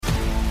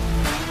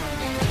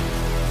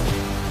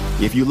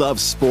If you love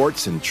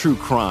sports and true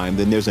crime,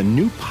 then there's a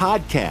new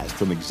podcast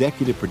from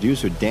executive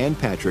producer Dan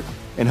Patrick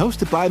and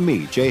hosted by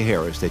me, Jay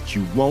Harris, that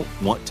you won't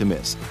want to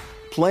miss.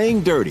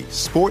 Playing Dirty: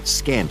 Sports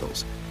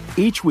Scandals.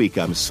 Each week,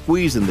 I'm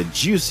squeezing the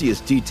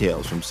juiciest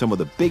details from some of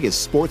the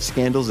biggest sports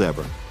scandals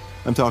ever.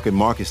 I'm talking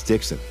Marcus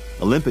Dixon,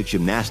 Olympic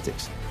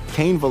gymnastics,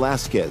 Cain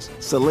Velasquez,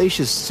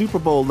 salacious Super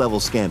Bowl-level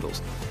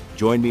scandals.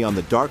 Join me on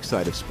the dark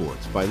side of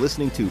sports by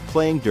listening to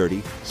Playing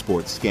Dirty: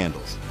 Sports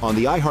Scandals on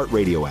the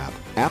iHeartRadio app,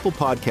 Apple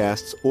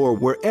Podcasts, or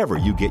wherever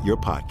you get your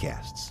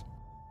podcasts.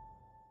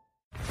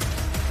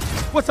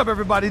 What's up,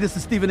 everybody? This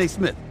is Stephen A.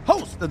 Smith,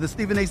 host of the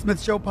Stephen A.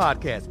 Smith Show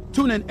podcast.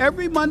 Tune in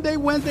every Monday,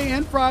 Wednesday,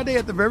 and Friday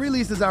at the very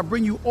least as I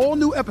bring you all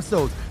new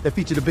episodes that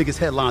feature the biggest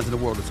headlines in the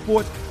world of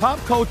sports, pop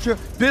culture,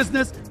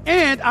 business,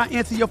 and I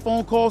answer your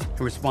phone calls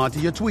and respond to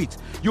your tweets.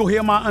 You'll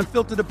hear my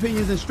unfiltered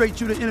opinions and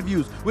straight-shooter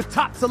interviews with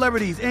top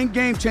celebrities and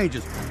game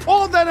changers.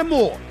 All that and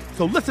more.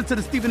 So listen to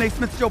the Stephen A.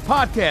 Smith Show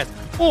podcast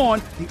on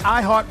the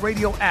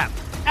iHeartRadio app,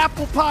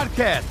 Apple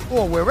Podcasts,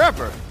 or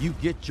wherever you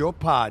get your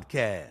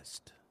podcast.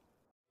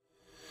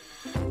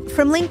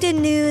 From LinkedIn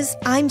News,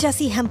 I'm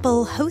Jessie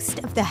Hempel, host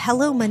of the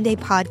Hello Monday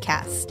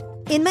podcast.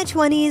 In my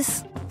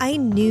 20s, I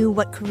knew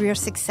what career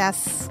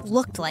success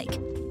looked like.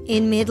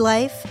 In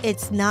midlife,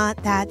 it's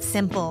not that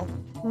simple.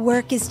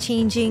 Work is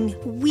changing,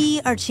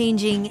 we are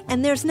changing,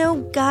 and there's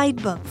no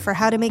guidebook for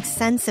how to make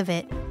sense of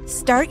it.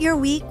 Start your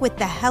week with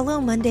the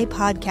Hello Monday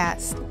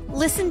podcast.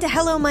 Listen to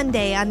Hello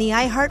Monday on the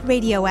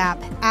iHeartRadio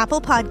app,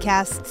 Apple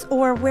Podcasts,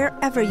 or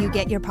wherever you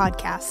get your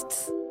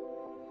podcasts.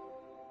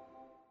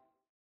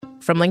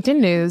 From LinkedIn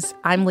News,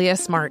 I'm Leah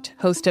Smart,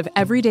 host of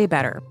Everyday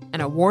Better,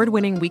 an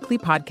award-winning weekly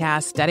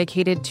podcast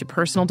dedicated to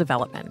personal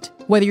development.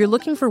 Whether you're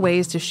looking for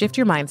ways to shift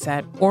your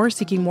mindset or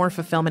seeking more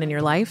fulfillment in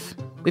your life,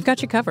 we've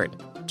got you covered.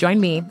 Join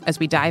me as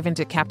we dive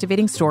into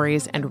captivating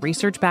stories and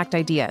research-backed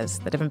ideas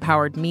that have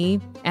empowered me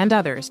and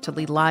others to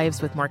lead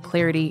lives with more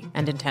clarity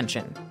and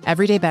intention.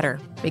 Everyday Better,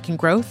 making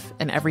growth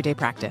an everyday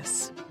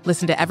practice.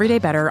 Listen to Everyday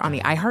Better on the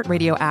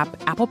iHeartRadio app,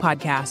 Apple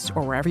Podcasts,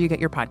 or wherever you get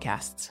your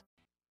podcasts.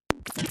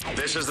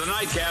 This is the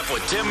Nightcap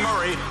with Tim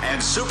Murray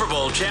and Super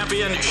Bowl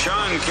champion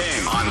Sean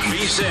King on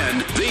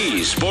VSiN,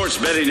 the Sports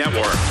Betting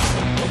Network.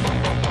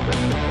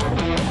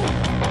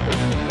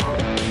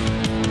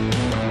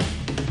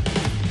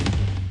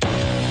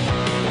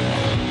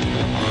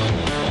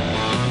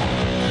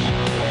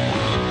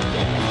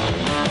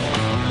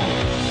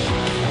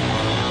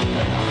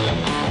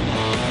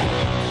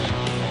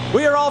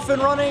 We are off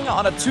and running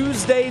on a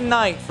Tuesday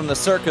night from the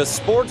Circa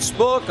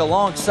Sportsbook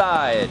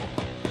alongside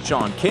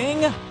Sean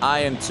King. I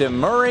am Tim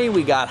Murray.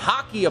 We got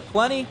hockey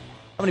aplenty.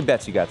 How many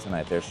bets you got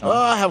tonight there, Sean?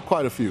 I have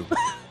quite a few.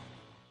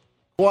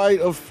 Quite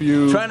a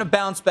few. Trying to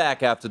bounce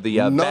back after the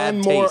bad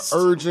None taste.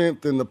 more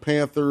urgent than the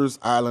Panthers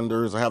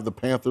Islanders. I have the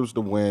Panthers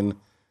to win.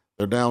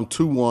 They're down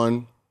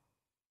 2-1.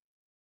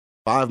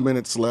 5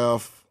 minutes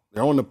left.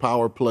 They're on the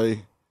power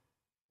play.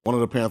 One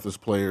of the Panthers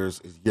players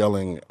is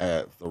yelling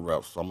at the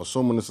refs. So I'm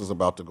assuming this is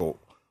about to go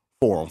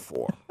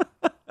 4-on-4.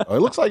 It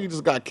looks like he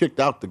just got kicked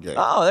out the game.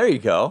 Oh, there you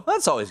go.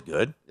 That's always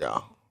good. Yeah.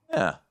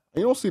 Yeah.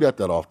 You don't see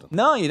that often.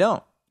 No, you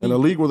don't. In a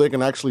league where they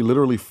can actually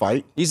literally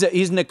fight.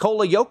 He's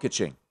Nikola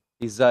Jokicing.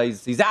 He's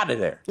out of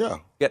there. Yeah.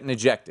 Getting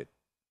ejected.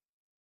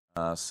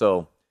 All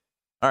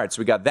right, so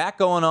we got that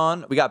going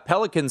on. We got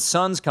Pelicans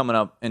Suns coming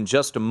up in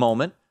just a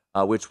moment,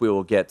 which we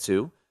will get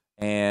to.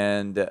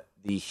 And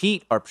the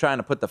Heat are trying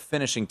to put the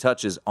finishing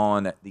touches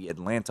on the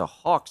Atlanta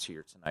Hawks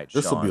here tonight,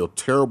 Sean. This will be a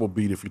terrible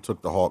beat if you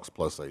took the Hawks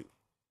 +8.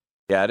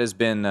 Yeah, it has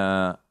been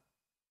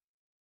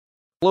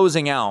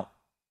closing out.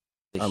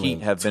 The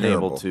Heat have been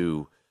able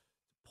to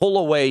pull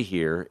away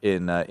here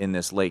in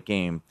this late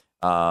game.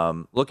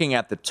 Looking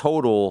at the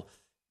total,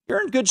 you're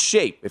in good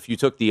shape if you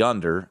took the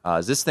under.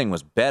 As this thing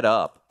was bet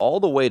up all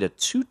the way to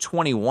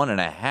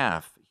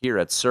 221.5 here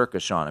at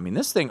Circa, Sean. I mean,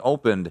 this thing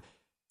opened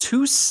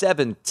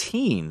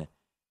 217,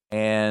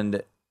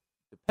 and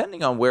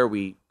depending on where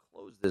we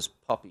close this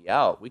puppy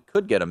out, we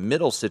could get a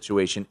middle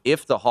situation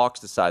if the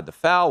Hawks decide to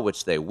foul,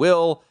 which they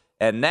will.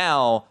 And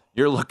now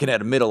you're looking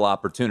at a middle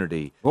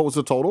opportunity. What was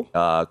the total?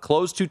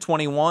 Close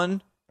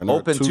 221,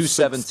 open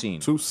 217.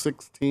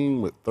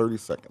 216 with 30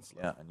 seconds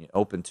left. Yeah, and you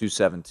open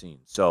 217.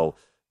 So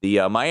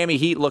the Miami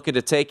Heat looking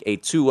to take a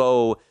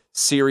 2-0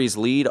 series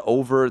lead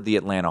over the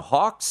Atlanta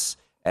Hawks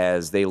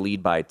as they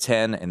lead by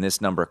 10, and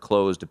this number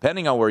closed,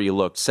 depending on where you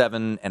look,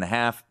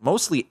 7.5,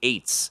 mostly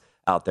 8s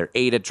out there.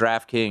 8 at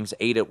DraftKings,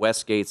 8 at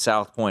Westgate,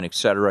 South Point,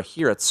 etc.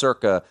 Here at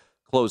Circa,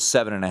 closed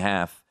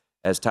 7.5.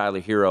 As Tyler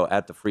Hero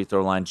at the free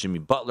throw line. Jimmy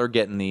Butler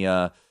getting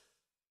the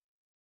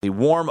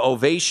warm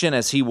ovation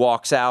as he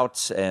walks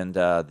out, and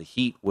the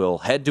Heat will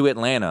head to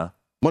Atlanta.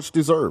 Much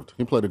deserved.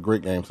 He played a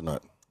great game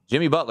tonight.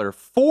 Jimmy Butler,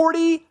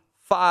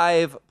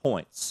 45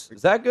 points.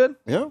 Is that good?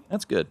 Yeah.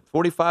 That's good.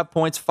 45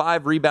 points,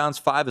 5 rebounds,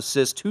 5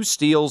 assists, 2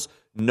 steals,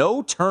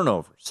 no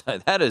turnovers.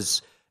 That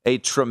is a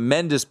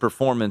tremendous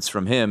performance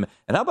from him.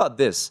 And how about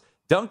this?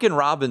 Duncan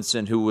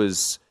Robinson, who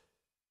was,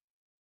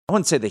 I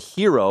wouldn't say the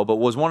hero, but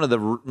was one of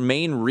the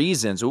main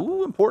reasons.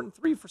 Ooh, important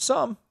 3 for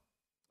some.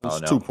 It's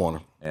a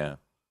 2-pointer. Yeah.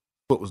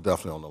 Foot was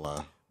definitely on the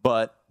line.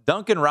 But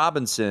Duncan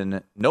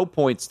Robinson, no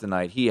points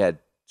tonight. He had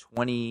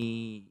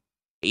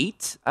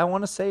 28, I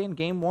want to say, in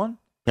game one.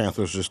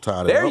 Panthers just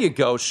tied it up. There you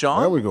go,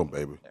 Sean. There we go,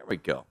 baby. There we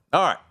go.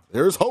 All right.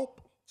 There's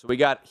hope. So we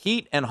got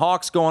Heat and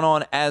Hawks going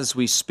on as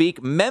we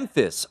speak.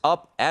 Memphis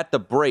up at the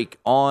break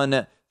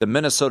on the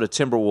Minnesota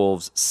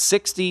Timberwolves,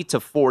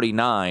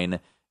 60-49,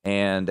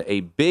 and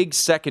a big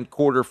second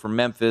quarter for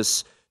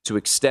Memphis to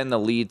extend the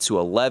lead to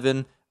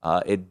 11.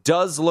 It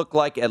does look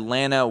like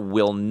Atlanta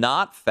will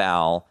not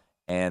foul,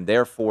 and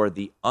therefore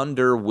the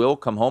under will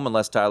come home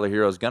unless Tyler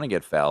Hero is going to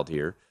get fouled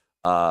here.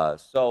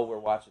 So we're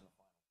watching the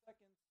final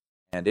seconds,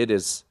 and it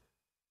is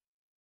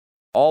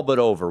all but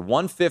over.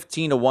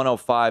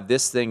 115-105.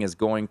 This thing is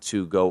going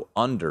to go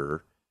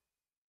under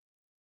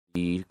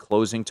the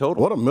closing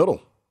total. What a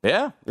middle.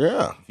 Yeah.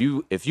 Yeah.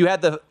 If you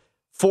had the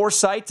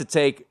foresight to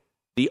take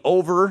the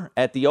over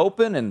at the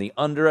open and the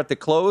under at the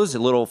close, a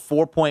little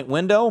 4-point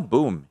window,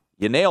 boom,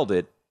 you nailed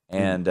it.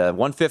 And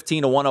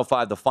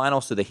 115-105 the final.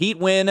 So the Heat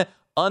win.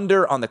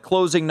 Under on the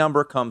closing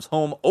number comes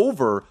home.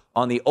 Over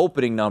on the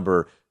opening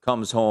number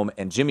comes home.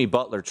 And Jimmy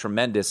Butler,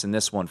 tremendous in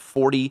this one,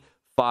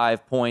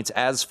 45 points.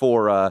 As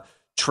for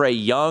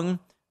Trae Young,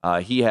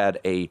 he had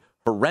a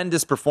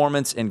horrendous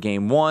performance in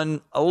game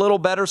one. A little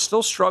better,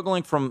 still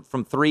struggling from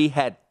three.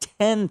 Had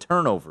 10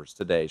 turnovers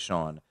today,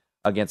 Sean,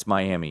 against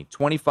Miami.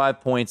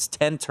 25 points,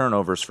 10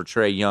 turnovers for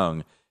Trae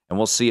Young. And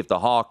we'll see if the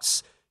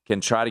Hawks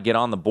can try to get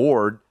on the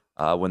board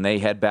when they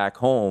head back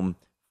home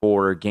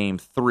for game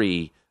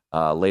three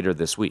later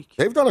this week.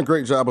 They've done a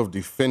great job of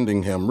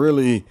defending him,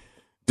 really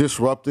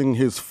disrupting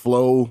his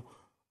flow,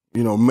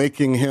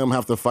 making him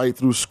have to fight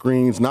through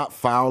screens, not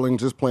fouling,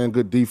 just playing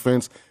good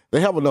defense.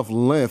 They have enough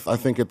length, I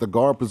think, at the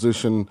guard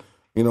position,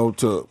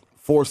 to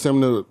force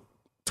him to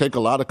take a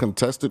lot of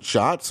contested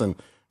shots, and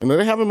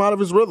they have him out of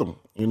his rhythm,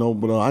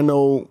 But I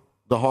know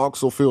the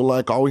Hawks will feel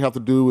like all we have to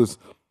do is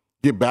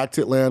get back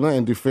to Atlanta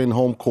and defend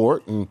home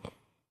court, and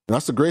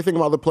that's the great thing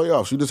about the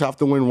playoffs. You just have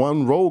to win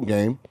one road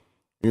game,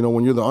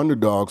 when you're the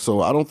underdog.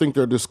 So I don't think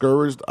they're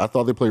discouraged. I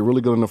thought they played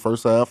really good in the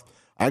first half.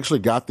 I actually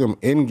got them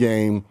in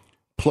game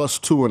plus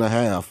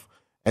 2.5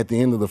 at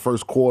the end of the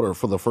first quarter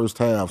for the first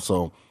half.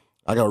 So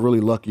I got really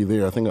lucky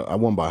there. I think I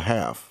won by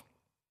half.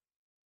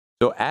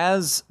 So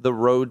as the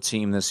road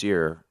team this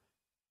year,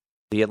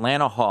 the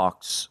Atlanta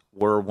Hawks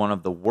were one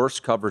of the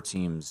worst cover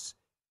teams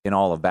in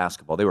all of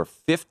basketball. They were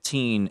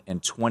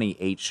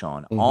 15-28,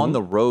 Sean, on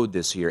the road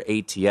this year,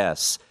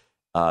 ATS.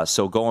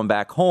 So going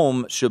back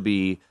home should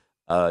be,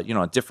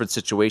 a different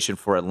situation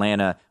for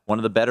Atlanta. One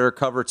of the better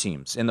cover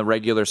teams in the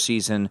regular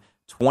season,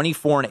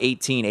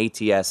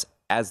 24-18 ATS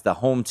as the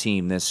home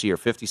team this year,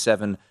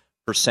 57%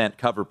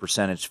 cover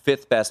percentage,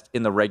 fifth best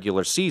in the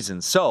regular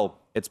season. So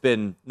it's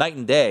been night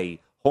and day,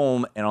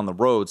 home and on the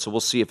road. So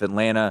we'll see if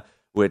Atlanta,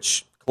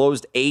 which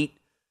closed 8,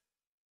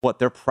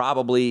 they're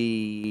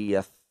probably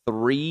a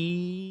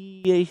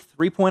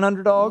 3-point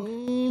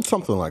underdog,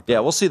 something like that. Yeah,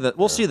 we'll see the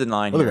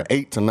 9. They're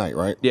 8 tonight,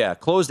 right? Yeah,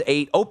 closed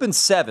 8, opened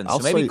 7, so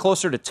maybe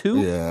closer to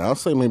 2. Yeah, I'll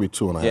say maybe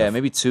 2.5. Yeah,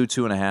 maybe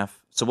 2.5.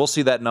 So we'll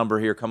see that number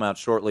here come out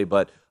shortly.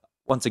 But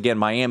once again,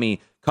 Miami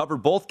covered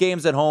both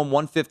games at home,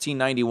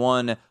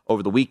 115-91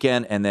 over the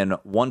weekend, and then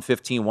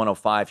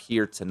 115-105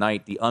 here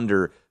tonight. The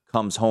under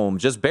comes home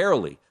just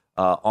barely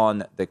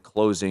on the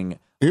closing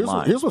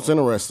line. Here's what's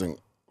interesting.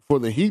 For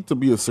the Heat to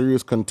be a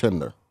serious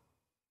contender,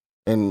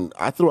 and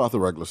I threw out the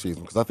regular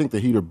season because I think the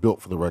Heat are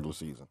built for the regular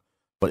season.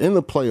 But in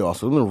the playoffs,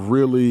 they're going to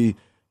really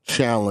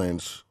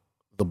challenge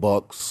the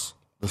Bucks,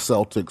 the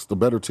Celtics, the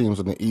better teams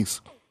in the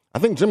East. I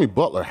think Jimmy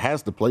Butler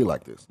has to play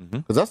like this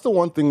because that's the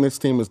one thing this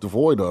team is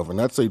devoid of, and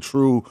that's a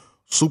true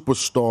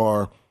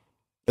superstar,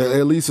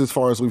 at least as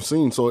far as we've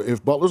seen. So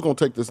if Butler's going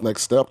to take this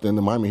next step, then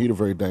the Miami Heat are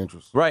very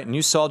dangerous. Right, and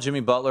you saw Jimmy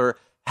Butler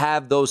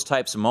have those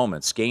types of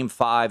moments. Game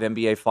 5,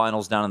 NBA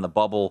Finals down in the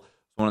bubble,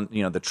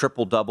 the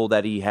triple-double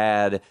that he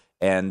had,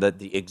 and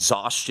the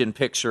exhaustion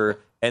picture,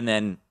 and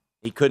then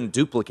he couldn't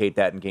duplicate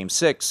that in Game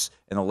 6,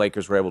 and the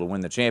Lakers were able to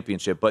win the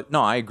championship. But,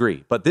 no, I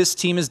agree. But this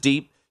team is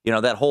deep.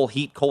 That whole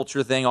Heat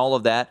culture thing, all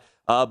of that.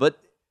 But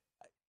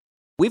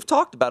we've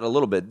talked about it a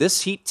little bit.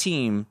 This Heat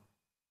team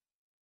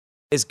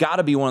has got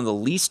to be one of the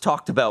least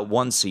talked about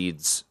 1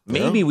 seeds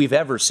maybe we've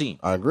ever seen.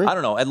 I agree. I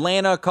don't know.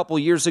 Atlanta a couple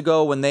years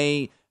ago when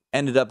they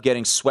ended up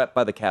getting swept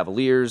by the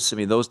Cavaliers. I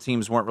mean, those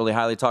teams weren't really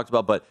highly talked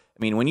about. But,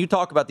 when you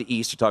talk about the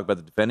East, you talk about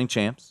the defending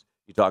champs.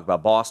 You talk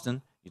about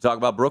Boston. You talk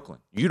about Brooklyn.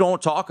 You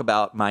don't talk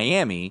about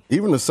Miami.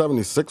 Even the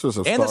 76ers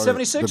have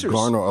started to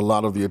garner a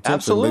lot of the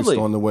attention based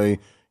on the way,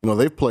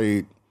 they've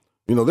played.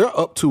 They're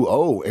up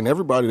 2-0, and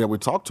everybody that we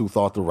talked to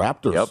thought the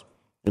Raptors,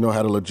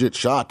 had a legit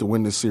shot to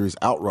win this series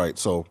outright.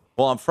 So,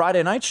 well, on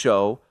Friday Night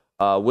Show,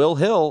 Will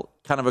Hill,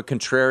 kind of a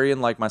contrarian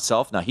like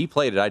myself. Now, he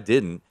played it. I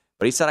didn't.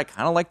 But he said, I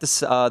kind of like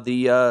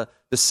the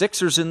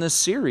Sixers in this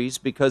series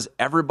because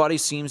everybody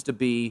seems to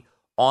be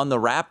on the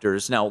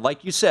Raptors. Now,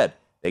 like you said,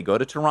 they go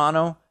to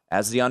Toronto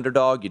as the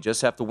underdog. You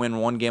just have to win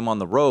 1 game on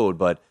the road.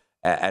 But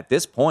at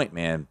this point,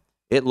 man,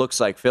 it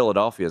looks like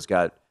Philadelphia's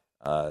got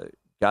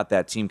got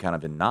that team kind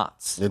of in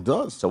knots. It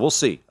does. So we'll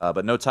see.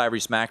 But no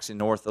Tyrese Maxey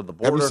north of the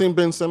border. Have you seen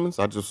Ben Simmons?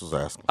 I just was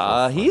asking.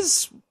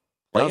 He's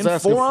playing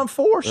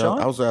 4-on-4, Sean.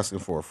 Yeah, I was asking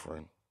for a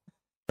friend.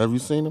 Have you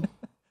seen him?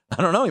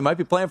 I don't know. He might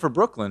be playing for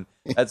Brooklyn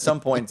at some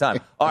point in time.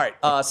 All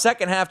right,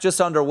 second half just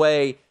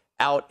underway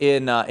out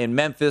in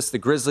Memphis. The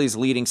Grizzlies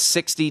leading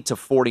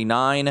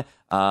 60-49.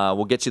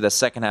 We'll get you the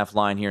second half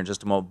line here in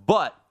just a moment.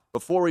 But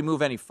before we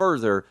move any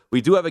further,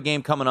 we do have a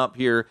game coming up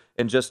here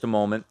in just a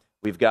moment.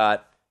 We've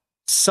got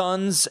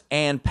Suns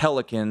and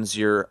Pelicans.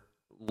 Your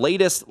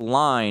latest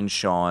line,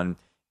 Sean,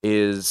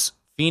 is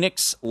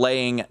Phoenix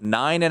laying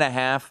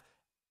 9.5.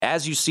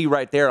 As you see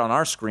right there on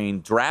our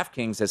screen,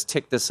 DraftKings has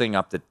ticked this thing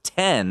up to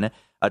 10,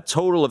 a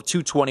total of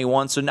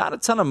 221. So not a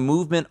ton of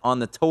movement on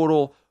the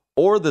total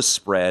or the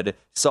spread.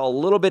 Saw a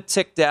little bit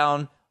tick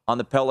down on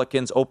the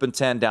Pelicans, open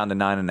 10 down to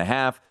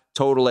 9.5,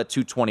 total at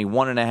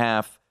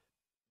 221.5.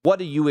 What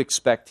do you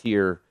expect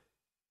here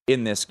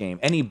in this game?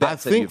 Any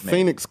bets that you've made? I think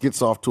Phoenix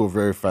gets off to a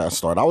very fast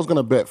start. I was going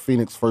to bet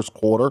Phoenix first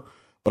quarter,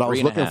 but I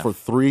was looking for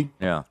 3.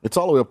 Yeah. It's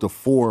all the way up to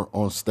 4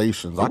 on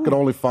stations. Ooh. I could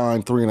only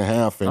find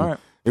 3.5, and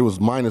it was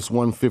minus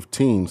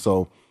 115.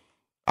 So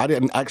I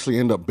didn't actually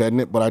end up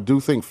betting it, but I do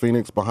think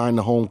Phoenix, behind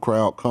the home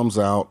crowd, comes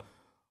out.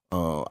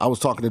 I was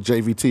talking to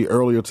JVT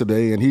earlier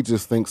today, and he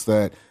just thinks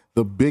that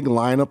the big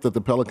lineup that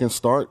the Pelicans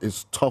start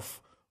is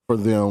tough for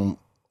them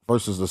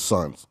versus the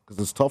Suns,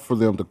 because it's tough for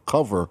them to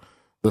cover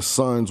the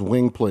Suns'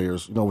 wing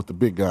players, with the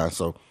big guys.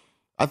 So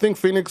I think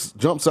Phoenix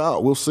jumps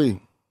out. We'll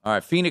see. All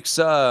right, Phoenix.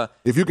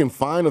 If you can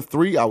find a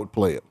 3, I would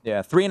play it.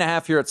 Yeah,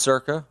 3.5 here at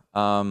Circa.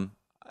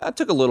 I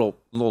took a little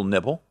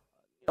nibble.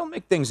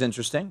 Make things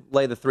interesting.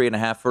 Lay the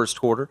 3.5 first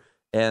quarter.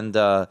 And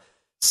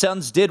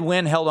Suns did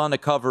win, held on to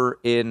cover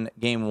in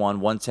Game 1,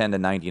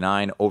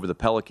 110-99 over the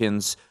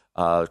Pelicans.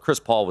 Chris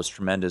Paul was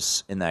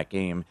tremendous in that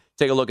game.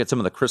 Take a look at some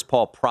of the Chris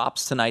Paul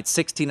props tonight.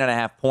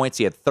 16.5 points.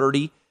 He had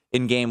 30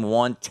 in Game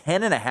 1,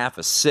 10.5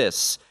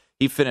 assists.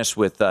 He finished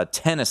with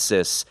 10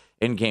 assists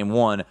in Game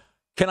 1.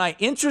 Can I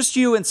interest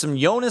you in some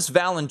Jonas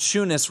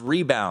Valanciunas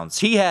rebounds?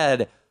 He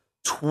had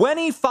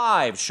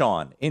 25,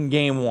 Sean, in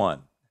Game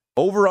 1.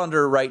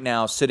 Over-under right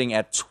now sitting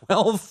at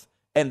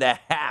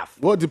 12.5.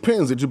 Well, it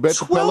depends. Did you bet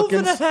the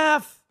Pelicans?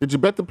 12.5. Did you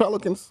bet the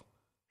Pelicans?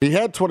 He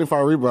had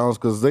 25 rebounds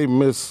because they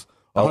missed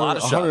a lot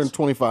of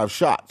 125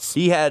 shots.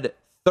 He had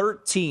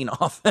 13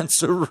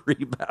 offensive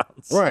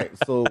rebounds. Right.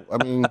 So,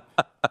 I mean,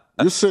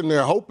 you're sitting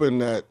there hoping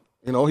that,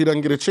 he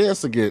doesn't get a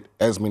chance to get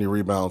as many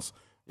rebounds,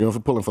 if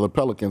you're pulling for the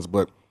Pelicans.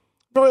 But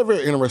very,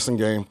 very interesting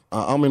game.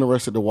 I'm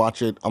interested to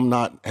watch it. I'm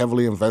not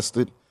heavily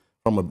invested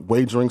from a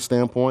wagering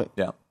standpoint.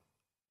 Yeah.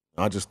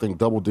 I just think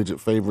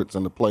double-digit favorites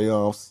in the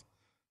playoffs,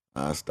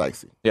 it's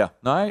dicey. Yeah.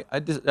 No, I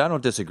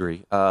don't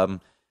disagree. It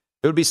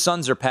would be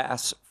Suns or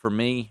pass for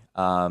me,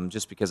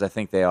 just because I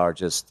think they are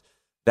just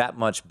that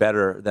much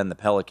better than the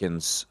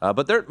Pelicans.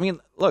 But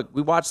look,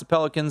 we watched the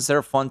Pelicans. They're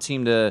a fun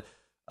team to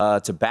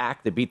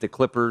back. They beat the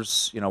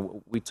Clippers.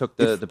 We took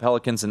the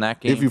Pelicans in that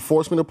game. If you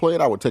force me to play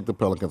it, I would take the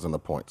Pelicans in the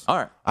points. All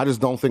right. I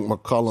just don't think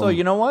McCollum. So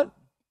you know what?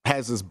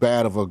 Has as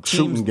bad of a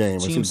shooting game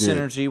as he did. Team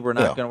synergy. We're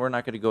not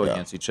going to go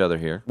against each other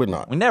here. We're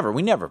not. We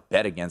never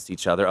bet against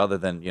each other, other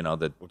than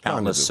the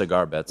countless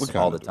cigar bets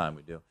all the time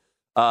we do.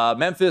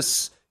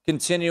 Memphis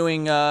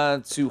continuing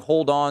to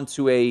hold on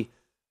to a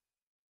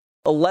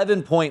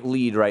 11-point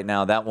lead right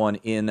now. That one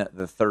in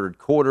the third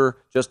quarter,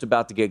 just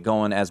about to get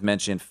going. As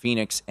mentioned,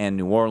 Phoenix and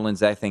New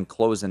Orleans, I think,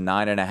 closing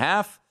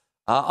 9.5.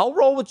 I'll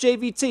roll with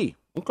JVT.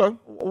 Okay.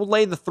 We'll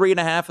lay the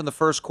 3.5 in the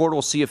first quarter.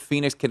 We'll see if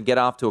Phoenix can get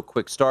off to a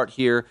quick start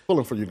here.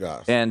 Pulling for you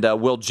guys. And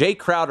will Jay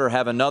Crowder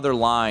have another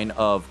line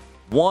of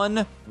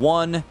 1,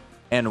 1,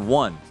 and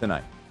 1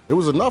 tonight? It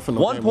was enough in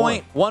the 1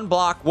 point, 1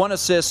 block, 1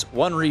 assist,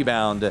 1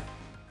 rebound.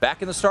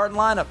 Back in the starting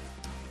lineup.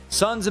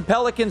 Suns and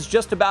Pelicans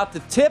just about to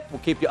tip. We'll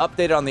keep you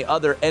updated on the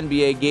other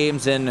NBA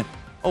games. And,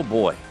 oh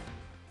boy,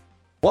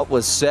 what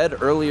was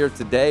said earlier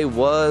today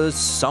was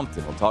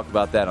something. We'll talk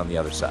about that on the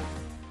other side.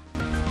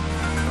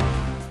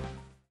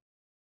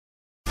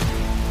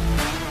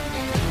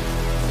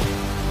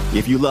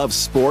 If you love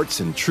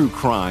sports and true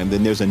crime,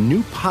 then there's a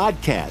new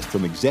podcast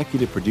from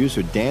executive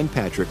producer Dan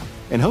Patrick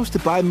and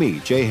hosted by me,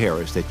 Jay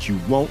Harris, that you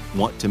won't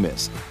want to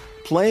miss.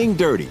 Playing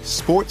Dirty: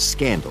 Sports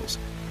Scandals.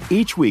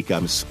 Each week,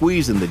 I'm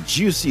squeezing the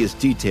juiciest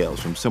details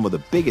from some of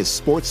the biggest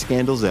sports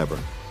scandals ever.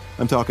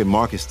 I'm talking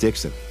Marcus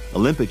Dixon,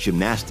 Olympic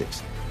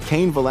gymnastics,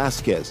 Cain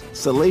Velasquez,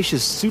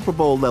 salacious Super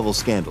Bowl-level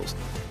scandals.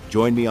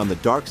 Join me on the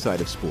dark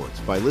side of sports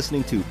by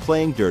listening to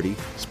Playing Dirty: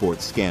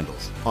 Sports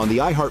Scandals on the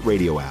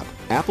iHeartRadio app,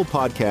 Apple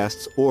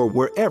Podcasts, or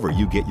wherever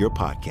you get your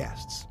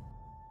podcasts.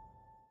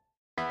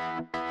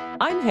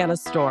 I'm Hannah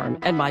Storm,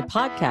 and my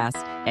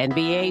podcast,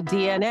 NBA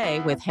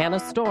DNA with Hannah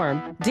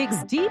Storm,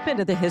 digs deep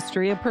into the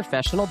history of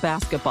professional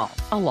basketball,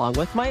 along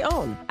with my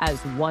own, as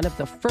one of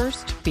the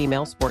first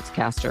female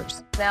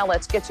sportscasters. Now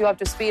let's get you up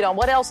to speed on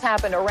what else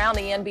happened around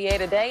the NBA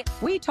today.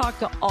 We talked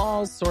to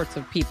all sorts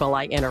of people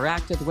I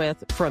interacted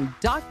with, from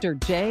Dr.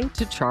 J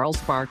to Charles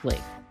Barkley.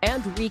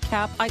 and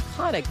recap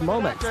iconic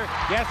moments.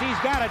 Yes, he's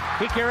got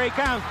it. Here he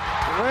comes.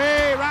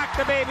 Way rock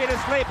the baby to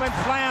sleep and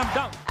slam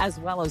dunk. As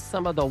well as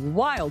some of the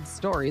wild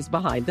stories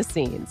behind the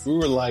scenes. We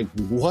were like,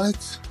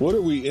 what? What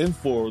are we in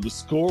for? The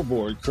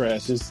scoreboard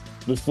crashes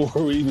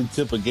before we even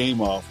tip a game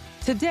off.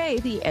 Today,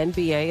 the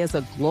NBA is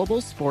a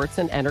global sports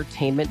and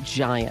entertainment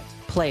giant.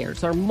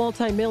 Players are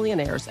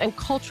multimillionaires and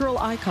cultural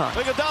icons.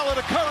 Iguodala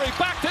to Curry,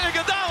 back to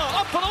Iguodala,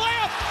 up for the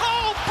layup.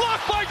 Oh,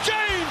 blocked by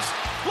James.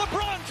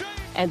 LeBron James.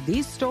 And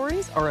these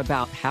stories are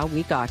about how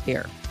we got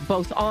here,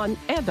 both on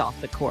and off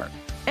the court.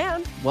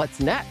 And what's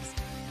next?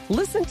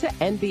 Listen to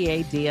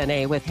NBA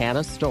DNA with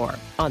Hannah Storm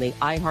on the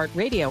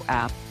iHeartRadio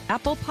app,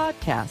 Apple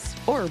Podcasts,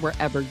 or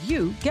wherever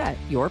you get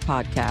your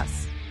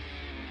podcasts.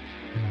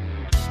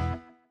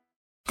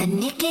 The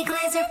Nikki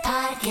Glaser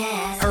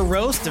Podcast. Her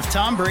roast of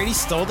Tom Brady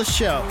stole the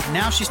show.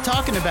 Now she's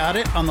talking about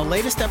it on the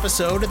latest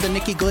episode of the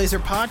Nikki Glaser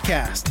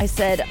Podcast. I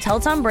said, tell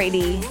Tom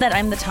Brady that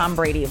I'm the Tom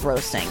Brady of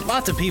roasting.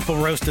 Lots of people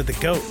roasted the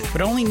GOAT,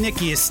 but only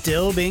Nikki is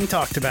still being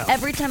talked about.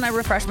 Every time I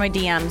refresh my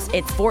DMs,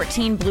 it's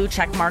 14 blue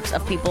check marks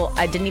of people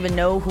I didn't even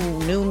know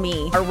who knew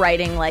me are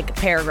writing like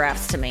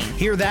paragraphs to me.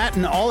 Hear that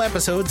in all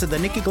episodes of the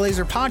Nikki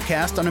Glaser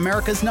Podcast on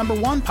America's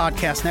 #1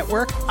 podcast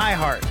network,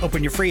 iHeart.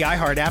 Open your free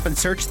iHeart app and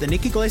search the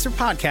Nikki Glaser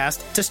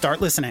Podcast to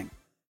start listening.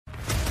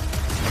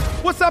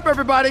 What's up,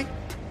 everybody?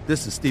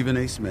 This is Stephen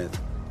A. Smith.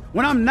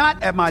 When I'm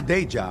not at my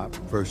day job,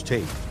 First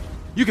Take,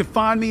 you can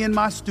find me in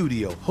my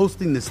studio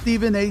hosting the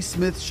Stephen A.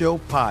 Smith Show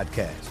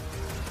podcast.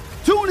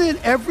 Tune in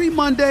every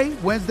Monday,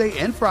 Wednesday,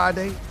 and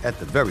Friday, at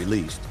the very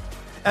least,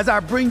 as I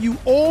bring you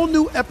all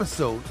new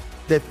episodes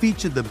that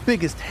feature the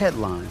biggest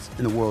headlines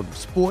in the world of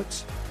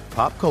sports,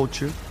 pop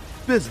culture,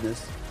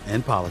 business,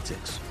 and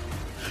politics.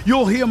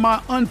 You'll hear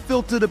my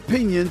unfiltered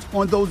opinions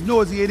on those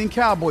nauseating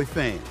Cowboy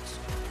fans,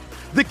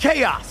 the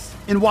chaos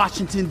in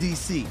Washington,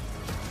 D.C.,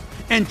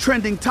 and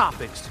trending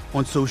topics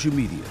on social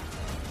media,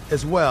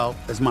 as well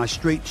as my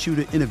straight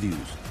shooter interviews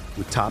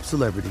with top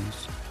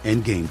celebrities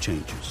and game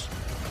changers.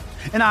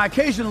 And I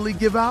occasionally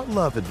give out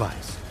love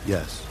advice.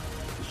 Yes,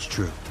 it's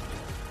true.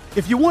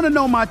 If you want to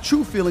know my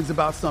true feelings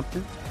about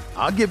something,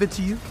 I'll give it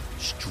to you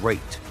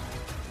straight.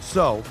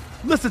 So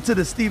listen to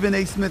the Stephen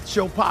A. Smith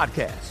Show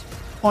podcast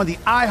on the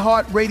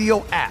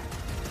iHeartRadio app,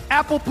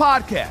 Apple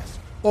Podcasts,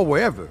 or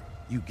wherever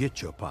you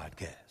get your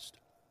podcast.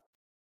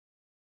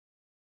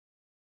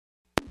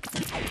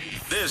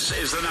 This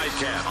is the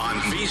Nightcap on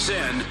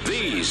VSiN,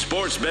 the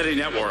Sports Betting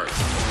Network.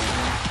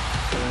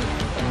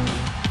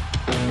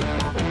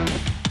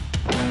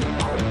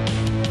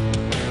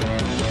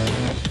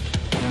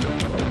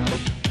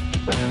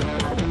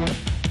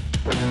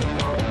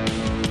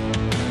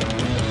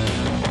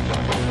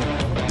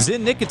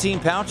 Zyn nicotine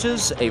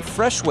pouches, a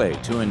fresh way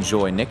to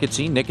enjoy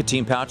nicotine.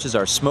 Nicotine pouches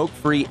are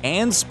smoke-free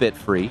and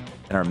spit-free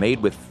and are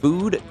made with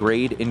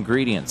food-grade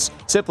ingredients.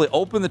 Simply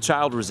open the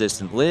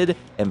child-resistant lid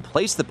and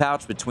place the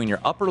pouch between your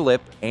upper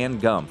lip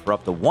and gum for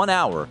up to 1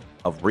 hour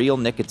of real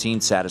nicotine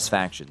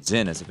satisfaction.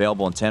 Zyn is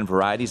available in 10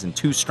 varieties and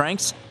 2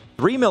 strengths,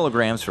 3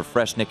 milligrams for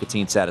fresh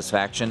nicotine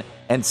satisfaction,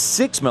 and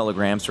 6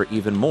 milligrams for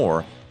even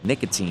more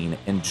nicotine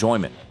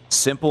enjoyment.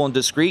 Simple and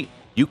discreet.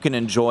 You can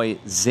enjoy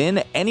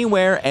Zyn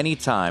anywhere,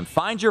 anytime.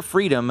 Find your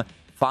freedom,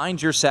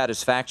 find your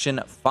satisfaction,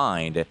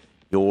 find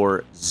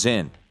your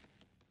Zyn.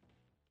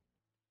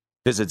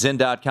 Visit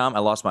Zyn.com. I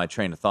lost my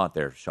train of thought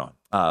there, Sean.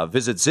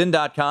 Visit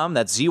Zyn.com,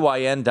 that's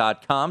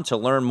ZYN.com, to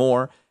learn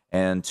more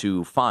and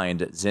to find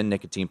Zyn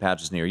nicotine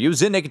pouches near you.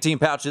 Zyn nicotine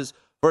pouches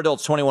for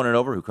adults 21 and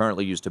over who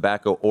currently use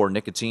tobacco or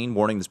nicotine.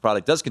 Warning, this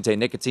product does contain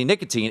nicotine.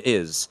 Nicotine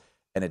is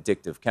an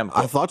addictive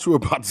chemical. I thought you were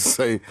about to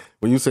say,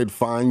 when you said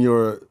find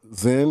your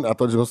Zyn, I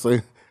thought you were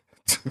going to say,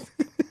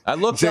 I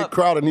looked Jay up,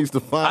 Crowder needs to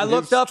find I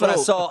looked his up stroke.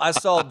 And I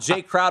saw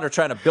Jay Crowder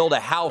trying to build a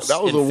house.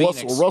 That was in a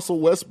Phoenix.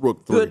 Russell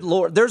Westbrook three. Good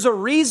Lord. There's a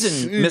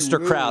reason, Jeez,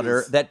 Mr.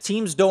 Crowder, that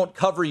teams don't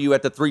cover you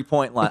at the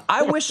three-point line.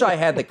 I wish I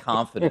had the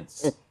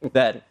confidence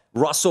that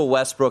Russell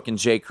Westbrook and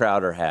Jay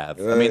Crowder have.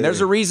 I mean, there's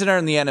a reason they're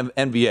in the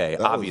NBA,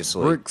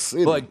 obviously. Brick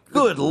City. But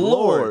good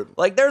Lord.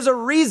 Like, there's a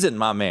reason,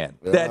 my man,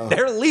 that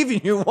they're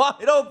leaving you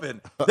wide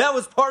open. That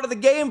was part of the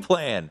game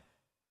plan.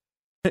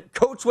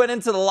 Coach went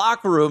into the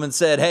locker room and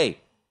said, hey,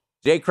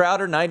 Jay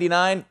Crowder,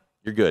 99,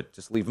 you're good.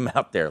 Just leave him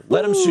out there.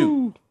 Let him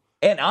shoot.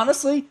 And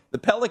honestly, the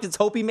Pelicans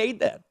hope he made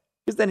that.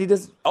 Because then he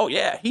does,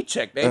 he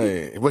checked,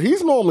 baby. Hey, but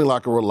he's normally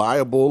like a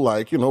reliable,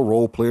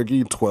 role player, give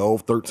you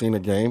 12, 13 a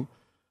game.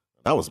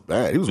 That was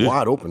bad. He was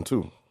wide open,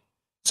 too.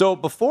 So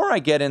before I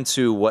get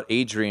into what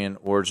Adrian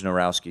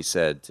Wojnarowski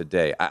said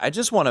today, I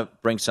just want to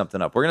bring something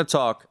up. We're going to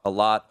talk a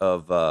lot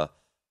of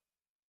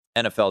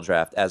NFL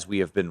draft, as we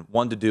have been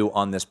one to do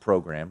on this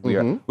program. We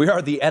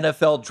are the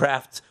NFL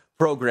draft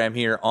program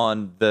here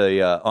on the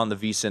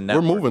VSiN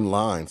network. We're moving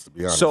lines, to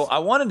be honest. So I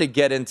wanted to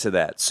get into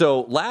that.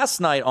 So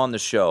last night on the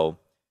show,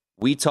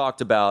 we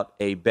talked about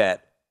a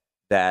bet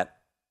that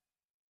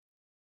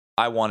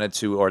I wanted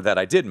to, or that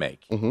I did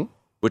make,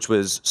 which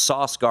was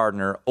Sauce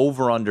Gardner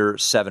over under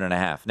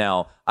 7.5.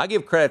 Now, I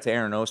give credit to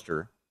Aaron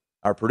Oster,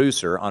 our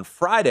producer. On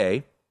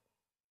Friday,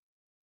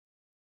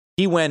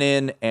 he went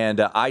in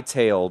and I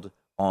tailed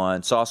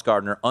on Sauce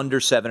Gardner under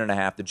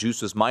 7.5. The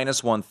juice was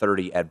minus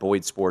 130 at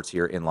Boyd Sports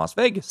here in Las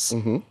Vegas.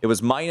 Mm-hmm. It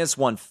was minus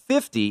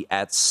 150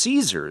 at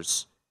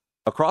Caesars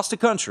across the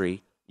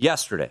country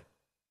yesterday.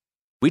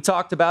 We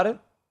talked about it,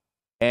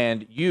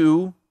 and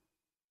you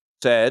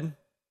said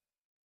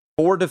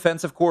 4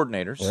 defensive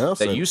coordinators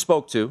that you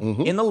spoke to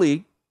in the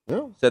league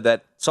said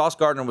that Sauce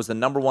Gardner was the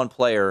number 1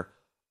 player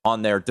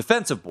on their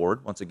defensive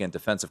board. Once again,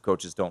 defensive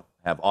coaches don't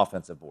have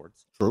offensive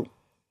boards. True.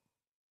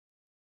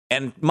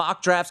 And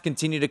mock drafts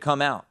continue to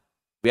come out.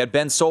 We had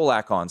Ben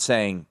Solak on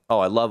saying,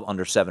 I love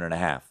under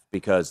 7.5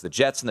 because the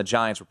Jets and the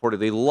Giants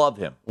reportedly love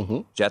him.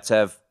 Jets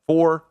have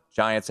 4,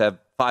 Giants have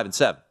 5 and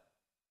 7.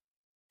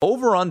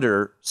 Over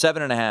under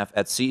 7.5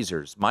 at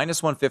Caesars,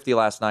 minus 150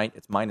 last night.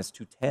 It's minus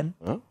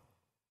 210.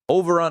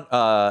 Over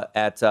on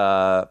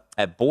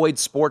at Boyd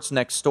Sports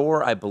next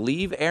door, I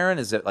believe, Aaron,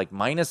 is it like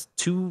minus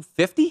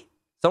 250?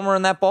 Somewhere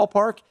in that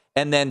ballpark.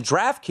 And then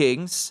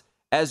DraftKings,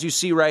 as you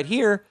see right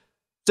here,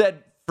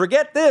 said,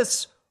 forget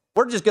this.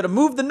 We're just going to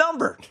move the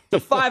number to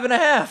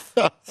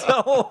 5.5.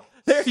 So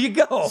there you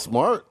go.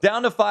 Smart.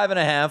 Down to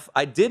 5.5.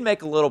 I did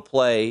make a little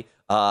play.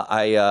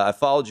 I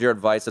followed your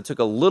advice. I took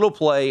a little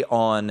play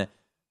on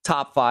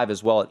top 5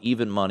 as well at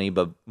even money,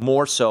 but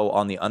more so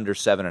on the under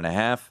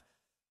 7.5.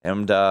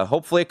 And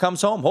hopefully it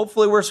comes home.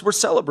 Hopefully we're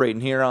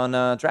celebrating here on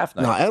draft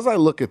night. Now, as I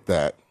look at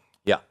that,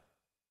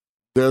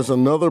 there's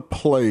another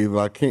play that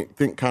I can't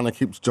think kind of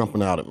keeps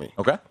jumping out at me.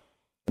 Okay.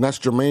 And that's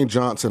Jermaine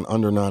Johnson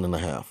under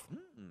 9.5.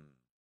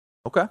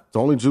 Okay. It's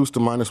only juiced to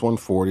minus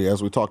 140,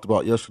 as we talked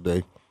about yesterday.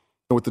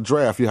 And with the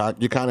draft, you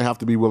kind of have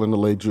to be willing to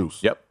lay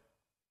juice. Yep.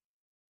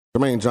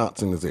 Jermaine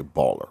Johnson is a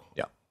baller.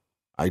 Yeah.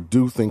 I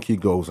do think he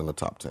goes in the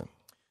top 10.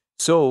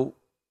 So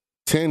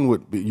 10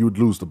 would be, you would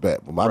lose the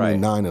bet. But I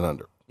mean 9 and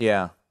under.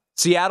 Yeah.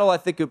 Seattle, I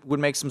think it would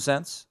make some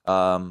sense.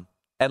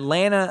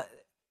 Atlanta,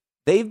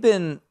 they've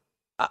been.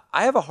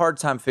 I have a hard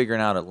time figuring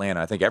out Atlanta.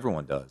 I think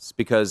everyone does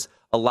because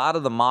a lot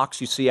of the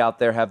mocks you see out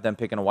there have them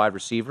picking a wide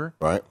receiver.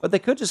 Right. But they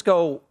could just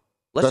go,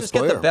 let's just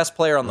get the best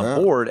player on the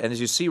board. And as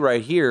you see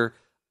right here,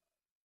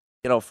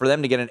 for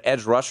them to get an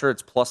edge rusher,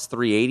 it's plus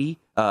 380.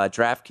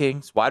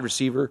 DraftKings, wide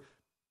receiver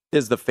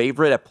is the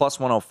favorite at plus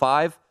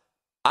 105.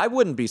 I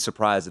wouldn't be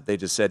surprised if they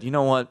just said, you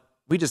know what,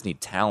 we just need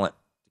talent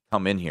to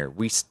come in here.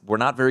 We're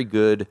not very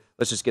good.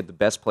 Let's just get the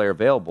best player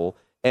available.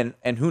 And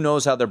who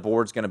knows how their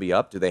board's going to be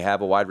up. Do they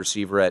have a wide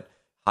receiver at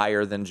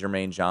higher than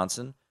Jermaine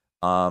Johnson,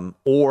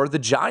 or the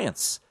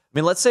Giants? I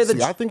mean, let's say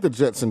I think the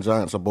Jets and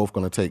Giants are both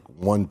going to take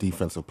one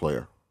defensive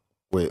player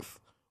with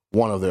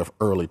one of their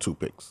early 2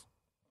 picks.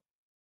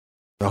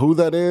 Now, who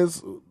that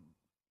is,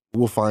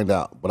 we'll find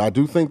out. But I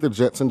do think the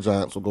Jets and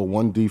Giants will go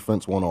one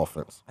defense, one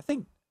offense. I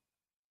think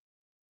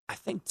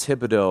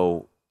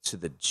Thibodeau to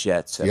the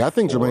Jets. I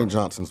think Jermaine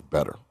Johnson's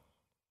better,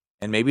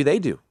 and maybe they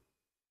do.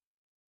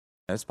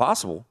 It's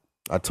possible.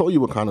 I told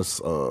you what kind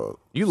of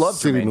you love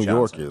city Jermaine New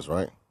York Johnson. is,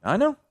 right? I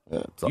know.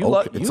 Yeah, it's an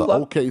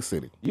okay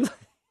city.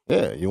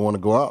 Yeah, you want to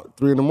go out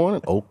 3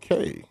 a.m?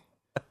 Okay.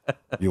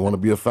 You want to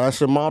be a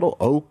fashion model?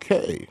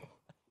 Okay.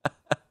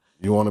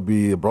 You want to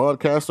be a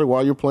broadcaster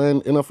while you're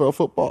playing NFL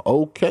football?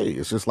 Okay.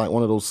 It's just like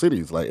one of those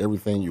cities. Like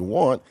everything you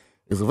want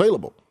is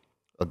available.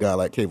 A guy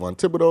like Kayvon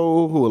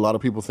Thibodeau, who a lot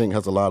of people think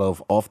has a lot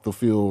of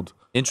off-the-field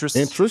interest.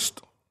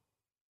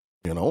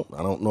 I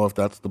don't know if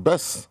that's the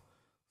best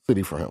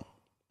city for him.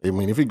 I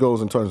mean, if he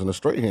goes and turns into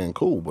Strahan,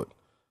 cool, but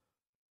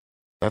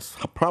that's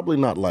probably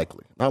not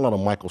likely. Not a lot of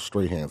Michael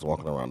Strahans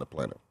walking around the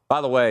planet.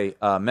 By the way,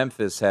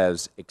 Memphis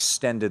has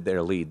extended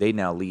their lead. They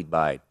now lead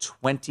by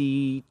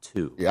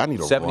 22. Yeah, I need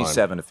a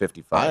 77 to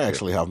 55. I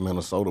actually have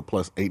Minnesota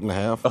plus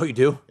 8.5. Oh, you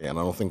do? Yeah, and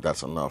I don't think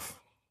that's enough.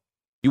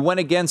 You went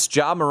against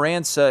Ja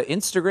Morant's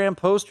Instagram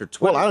post or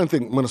Twitter? Well, I didn't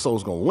think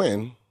Minnesota's going to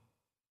win.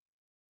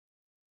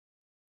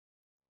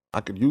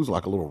 I could use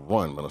like a little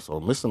run,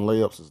 Minnesota. Missing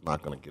layups is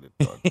not going to get it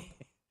done.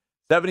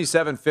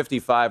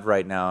 77-55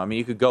 right now. I mean,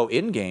 you could go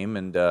in-game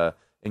and get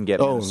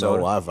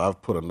Minnesota. No,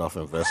 I've put enough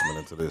investment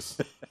into this.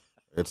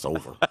 It's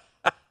over.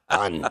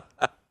 Kaput.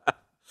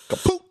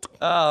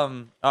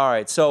 All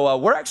right, so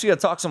we're actually going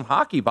to talk some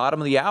hockey,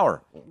 bottom of the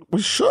hour.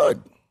 We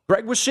should.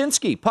 Greg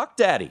Wyshynski, Puck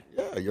Daddy.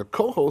 Yeah, your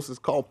co-host is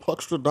called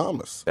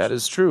Puckstradamus. That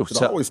is true.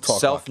 Always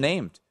talk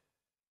self-named.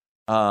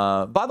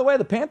 By the way,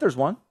 the Panthers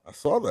won. I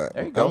saw that.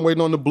 There you go. I'm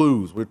waiting on the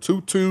Blues. We're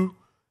 2-2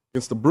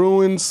 against the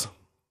Bruins.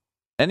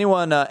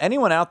 Anyone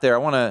out there? I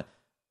want to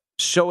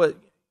show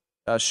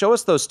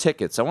us those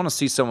tickets. I want to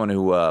see someone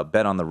who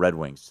bet on the Red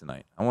Wings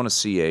tonight. I want to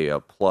see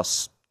a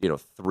plus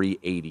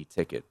 380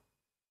 ticket.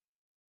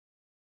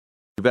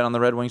 You bet on the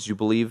Red Wings? You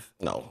believe?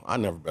 No, I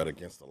never bet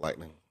against the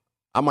Lightning.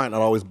 I might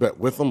not always bet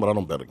with them, but I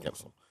don't bet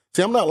against them.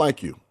 See, I'm not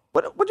like you.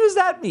 What does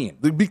that mean?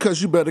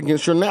 Because you bet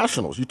against your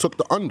Nationals. You took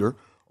the under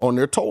on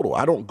their total.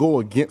 I don't go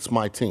against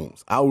my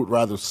teams. I would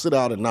rather sit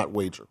out and not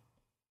wager.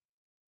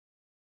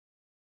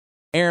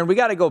 Aaron, we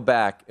got to go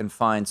back and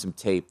find some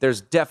tape.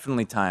 There's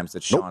definitely times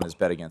that Sean has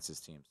bet against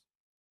his teams.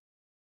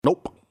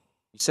 Nope.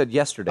 You said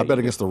yesterday. I bet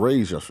against the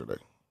Rays yesterday.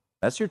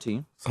 That's your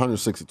team. It's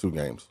 162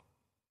 games.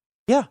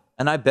 Yeah,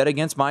 and I bet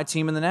against my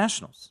team in the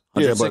Nationals.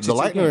 Yeah, but the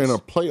Lightning are in a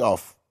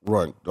playoff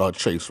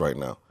chase right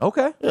now.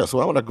 Okay. Yeah, so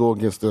why would I go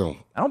against them?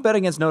 I don't bet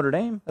against Notre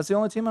Dame. That's the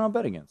only team I don't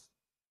bet against.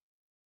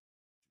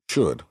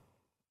 Should.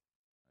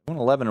 I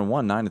won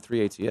 11-1,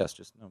 9-3 ATS.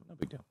 Just no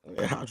big deal.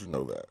 Yeah, how'd you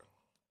know that?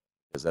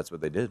 Because that's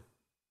what they did.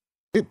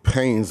 It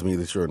pains me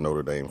that you're a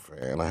Notre Dame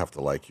fan. I have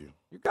to like you.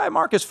 Your guy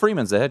Marcus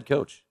Freeman's the head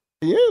coach.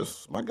 He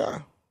is, my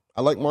guy.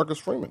 I like Marcus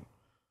Freeman.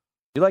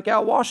 You like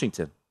Al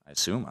Washington, I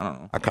assume. I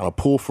don't know. I kind of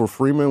pull for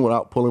Freeman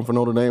without pulling for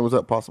Notre Dame. Was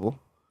that possible?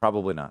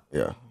 Probably not.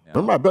 Yeah.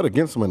 Remember, I bet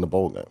against him in the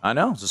bowl game. I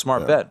know. It's a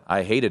smart bet.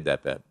 I hated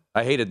that bet.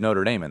 I hated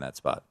Notre Dame in that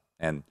spot.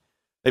 And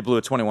they blew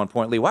a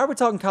 21-point lead. Why are we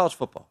talking college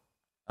football?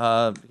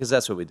 Because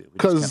that's what we do.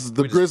 Because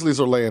the Grizzlies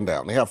are laying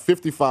down. They have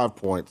 55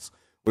 points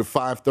with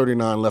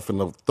 5:39 left in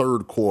the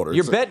third quarter.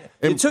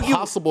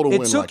 Impossible to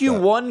win. It took you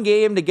one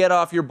game to get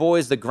off your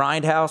boys, the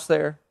grindhouse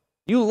there.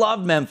 You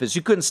love Memphis.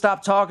 You couldn't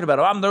stop talking about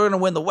it. They're going to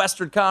win the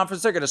Western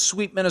Conference. They're going to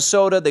sweep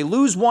Minnesota. They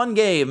lose one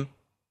game,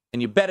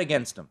 and you bet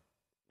against them.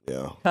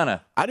 Yeah. Kind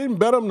of. I didn't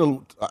bet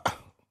them.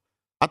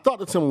 I thought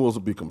the Timberwolves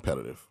would be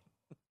competitive.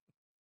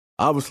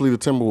 Obviously, the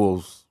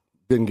Timberwolves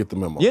didn't get the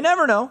memo. You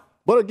never know.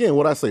 But again,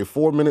 what I say,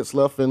 4 minutes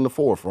left in the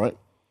fourth, right?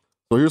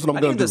 So here's what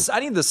I'm going to do. I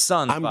need the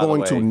Suns, I'm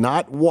going to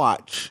not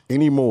watch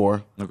any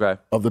more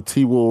of the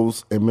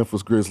T-Wolves and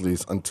Memphis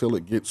Grizzlies until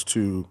it gets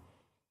to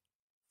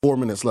 4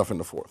 minutes left in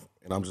the fourth.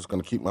 And I'm just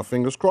going to keep my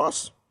fingers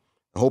crossed.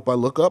 I hope I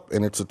look up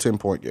and it's a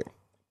 10-point game.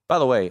 By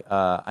the way,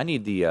 I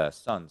need the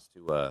Suns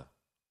to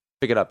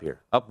pick it up here.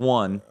 Up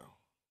one.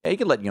 Yeah, you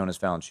can let Jonas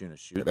Valanciunas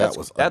shoot. Yeah,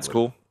 that's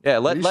cool. Yeah,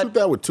 let shoot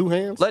that with two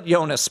hands? Let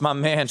Jonas, my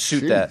man,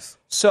 shoot that.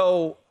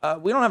 So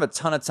we don't have a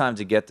ton of time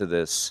to get to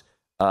this,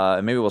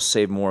 and maybe we'll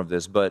save more of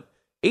this. But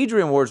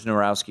Adrian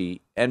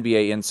Wojnarowski,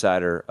 NBA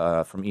insider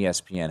from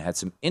ESPN, had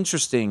some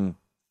interesting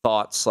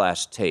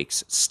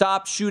thoughts/takes.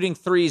 Stop shooting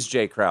threes,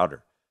 Jay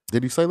Crowder.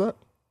 Did he say that?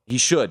 He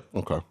should.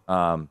 Okay.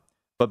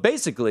 But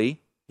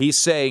basically, he's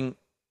saying,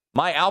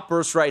 my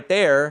outburst right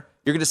there,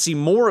 you're going to see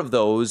more of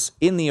those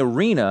in the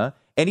arena.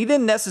 And he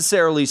didn't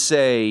necessarily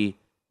say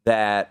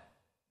that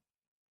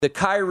the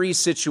Kyrie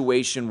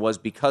situation was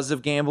because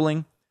of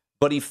gambling,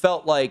 but he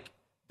felt like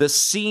the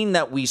scene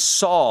that we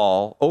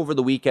saw over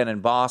the weekend in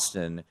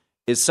Boston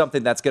is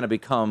something that's going to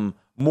become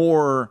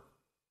more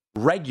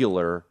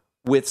regular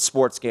with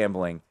sports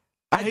gambling.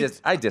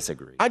 I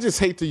disagree. I just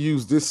hate to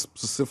use this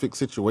specific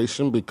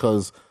situation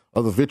because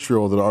of the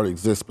vitriol that already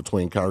exists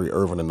between Kyrie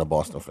Irving and the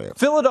Boston fans.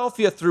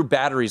 Philadelphia threw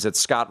batteries at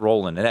Scott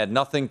Rowland. It had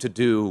nothing to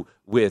do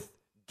with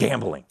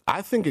gambling.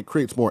 I think it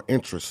creates more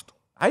interest.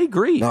 I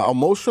agree. Now,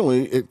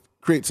 emotionally, it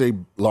creates a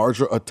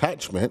larger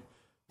attachment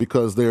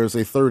because there's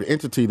a third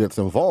entity that's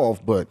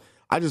involved, but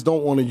I just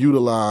don't want to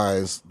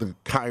utilize the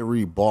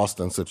Kyrie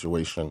Boston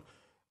situation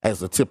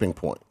as a tipping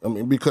point. I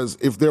mean, because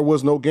if there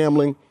was no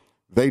gambling,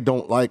 they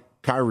don't like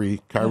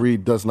Kyrie. Kyrie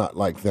does not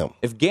like them.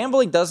 If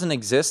gambling doesn't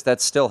exist,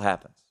 that still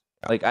happens.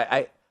 Like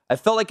I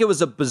felt like it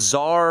was a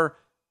bizarre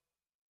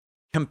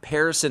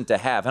comparison to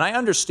have. And I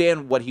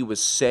understand what he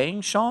was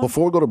saying, Sean.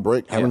 Before we go to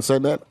break, having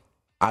said that,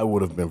 I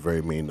would have been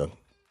very mean to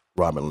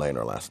Robin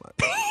Lehner last night.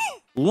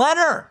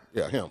 Lehner!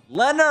 Yeah, him.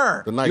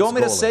 Lehner! Do you want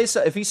me to say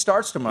so? If he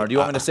starts tomorrow, do you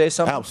want me to say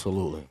something?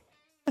 Absolutely.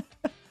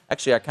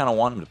 Actually, I kind of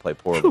want him to play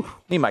poorly. I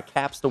need my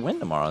Caps to win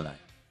tomorrow night.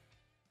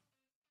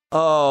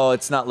 Oh,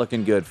 it's not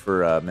looking good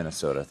for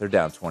Minnesota. They're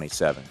down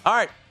 27. All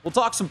right, we'll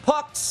talk some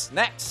pucks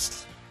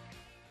next.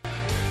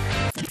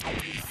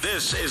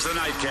 This is the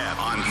Nightcap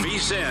on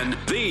VSiN,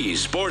 the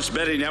Sports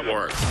Betting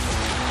Network.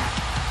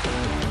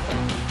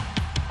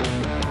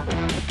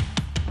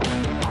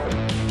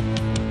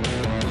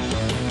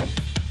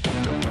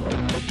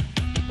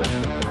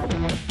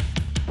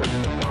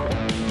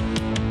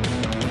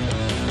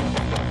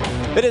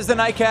 It is the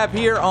Nightcap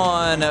here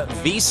on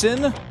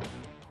VSiN.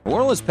 New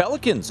Orleans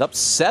Pelicans up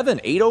 7,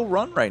 8-0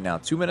 run right now.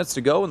 2 minutes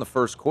to go in the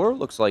first quarter.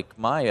 Looks like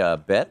my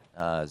bet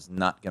is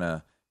not going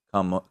to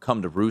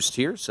come to roost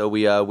here. So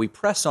we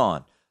press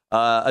on.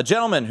 A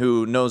gentleman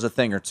who knows a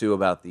thing or two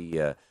about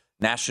the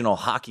National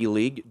Hockey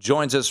League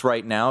joins us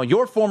right now.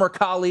 Your former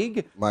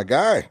colleague. My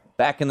guy.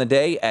 Back in the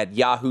day at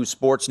Yahoo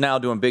Sports, now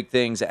doing big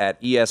things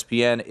at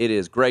ESPN. It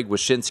is Greg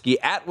Wyshynski,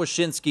 at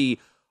Wyshynski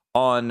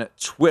on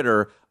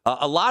Twitter.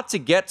 A lot to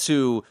get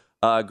to,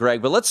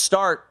 Greg, but let's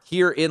start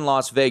here in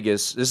Las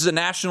Vegas. This is a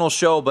national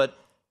show, but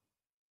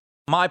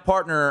my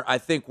partner, I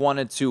think,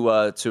 wanted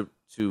to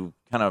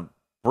kind of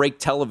break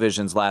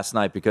televisions last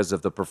night because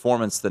of the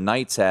performance the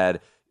Knights had.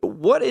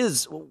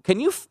 Can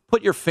you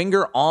put your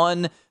finger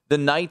on the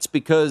Knights?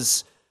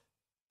 Because,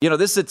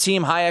 this is a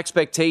team, high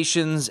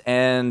expectations,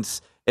 and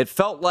it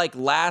felt like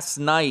last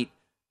night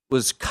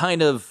was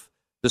kind of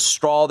the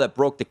straw that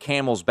broke the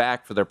camel's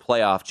back for their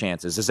playoff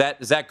chances. Is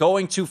that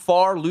going too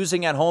far,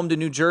 losing at home to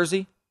New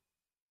Jersey?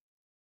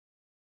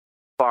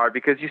 Far,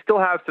 because you still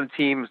have some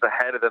teams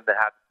ahead of them that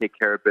have to take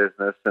care of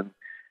business, and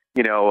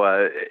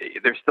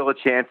there's still a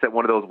chance that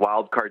one of those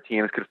wild card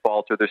teams could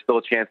falter. There's still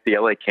a chance the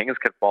LA Kings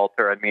could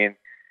falter. I mean,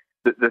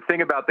 the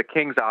thing about the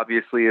Kings,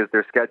 obviously, is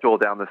their schedule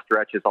down the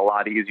stretch is a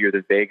lot easier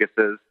than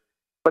Vegas's.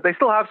 But they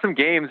still have some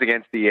games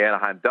against the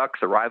Anaheim Ducks,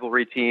 a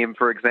rivalry team,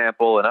 for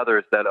example, and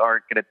others that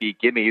aren't going to be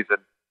gimmies. And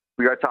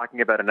we are talking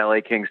about an LA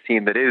Kings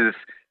team that is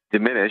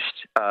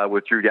diminished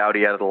with Drew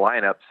Doughty out of the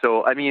lineup.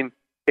 So, I mean,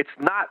 it's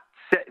not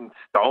set in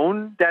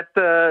stone that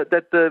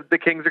the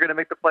Kings are going to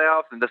make the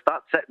playoffs, and it's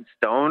not set in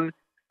stone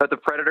that the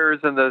Predators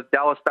and the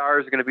Dallas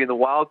Stars are going to be in the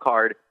wild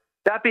card.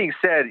 That being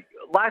said,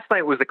 last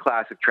night was a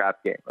classic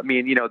trap game. I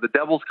mean, the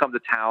Devils come to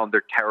town.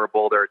 They're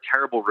terrible. They're a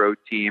terrible road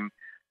team.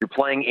 You're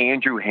playing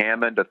Andrew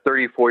Hammond, a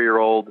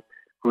 34-year-old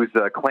whose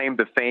claim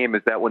to fame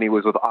is that when he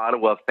was with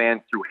Ottawa,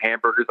 fans threw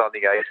hamburgers on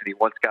the ice, and he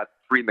once got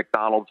free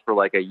McDonald's for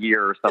like a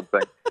year or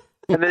something.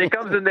 And then he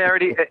comes in there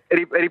and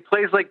he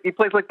plays like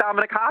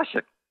Dominik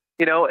Hasek.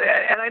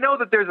 And I know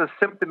that there's a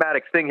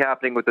symptomatic thing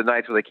happening with the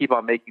Knights where they keep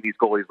on making these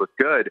goalies look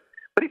good,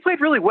 but he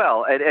played really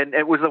well, and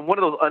it was one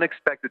of those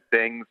unexpected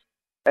things.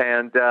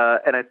 And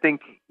I think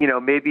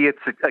maybe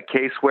it's a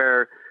case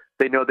where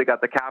they know they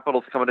got the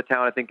Capitals coming to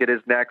town. I think it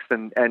is next,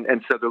 and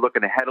so they're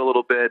looking ahead a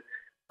little bit.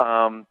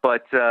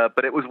 But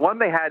it was one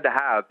they had to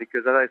have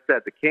because, as I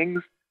said, the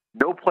Kings,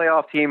 no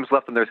playoff teams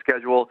left on their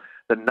schedule.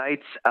 The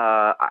Knights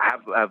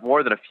have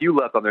more than a few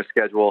left on their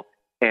schedule,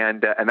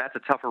 and that's a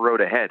tougher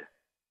road ahead.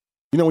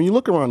 When you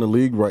look around the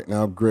league right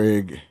now,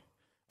 Greg,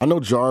 I know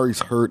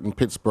Jari's hurt in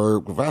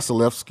Pittsburgh.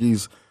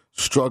 Vasilevsky's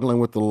struggling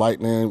with the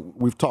Lightning.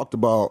 We've talked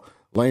about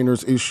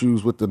Lehner's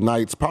issues with the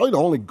Knights. Probably the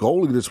only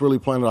goalie that's really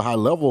playing at a high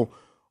level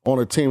on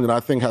a team that I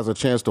think has a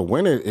chance to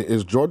win it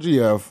is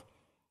Georgiev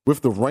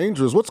with the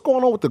Rangers. What's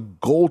going on with the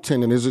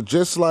goaltending? Is it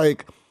just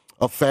like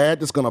a fad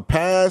that's going to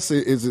pass?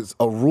 Is it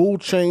a rule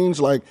change?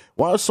 Like,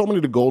 why are so many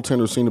of the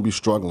goaltenders seem to be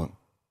struggling?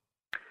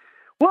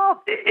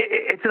 Well,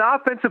 it's an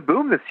offensive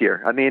boom this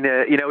year. I mean,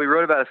 we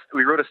wrote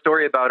a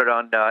story about it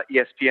on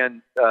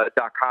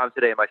ESPN.com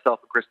today, myself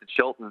and Kristen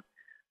Shilton,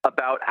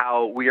 about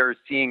how we are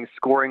seeing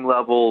scoring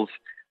levels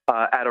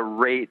at a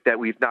rate that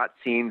we've not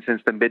seen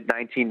since the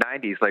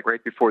mid-1990s, like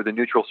right before the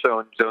neutral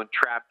zone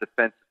trap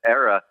defense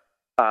era.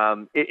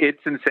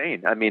 It's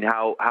insane. I mean,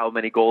 how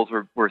many goals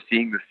we're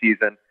seeing this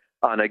season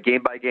on a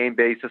game-by-game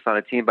basis, on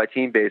a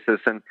team-by-team basis.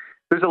 And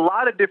there's a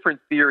lot of different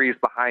theories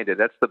behind it.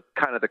 That's the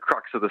kind of the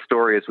crux of the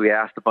story as we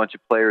asked a bunch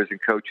of players and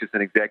coaches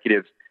and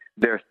executives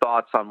their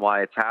thoughts on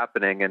why it's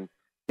happening. And,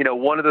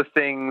 one of the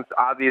things,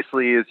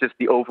 obviously, is just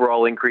the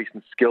overall increase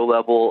in skill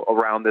level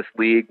around this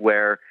league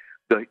where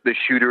the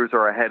shooters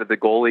are ahead of the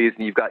goalies,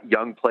 and you've got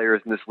young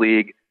players in this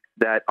league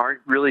that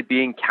aren't really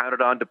being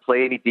counted on to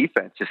play any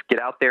defense. Just get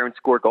out there and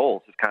score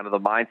goals is kind of the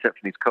mindset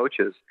from these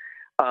coaches.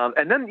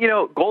 And then,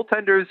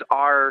 goaltenders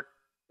are –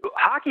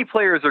 hockey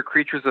players are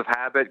creatures of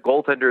habit.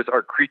 Goaltenders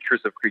are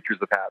creatures of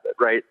habit,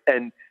 right?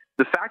 And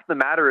the fact of the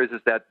matter is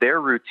that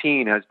their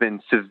routine has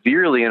been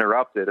severely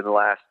interrupted in the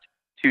last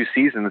 2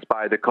 seasons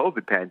by the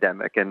COVID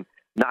pandemic and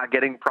not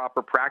getting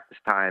proper practice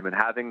time and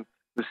having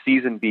the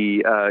season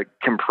be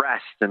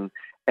compressed and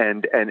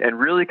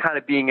really kind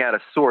of being out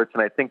of sorts.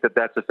 And I think that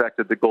that's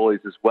affected the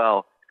goalies as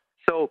well.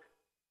 So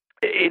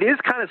it is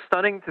kind of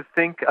stunning to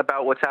think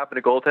about what's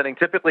happened to goaltending.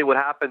 Typically what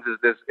happens is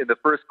this: in the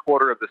first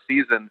quarter of the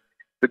season,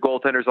 the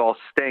goaltenders all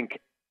stink.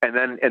 And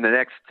then in the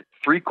next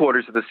 3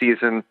 quarters of the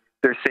season,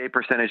 their save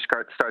percentage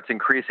starts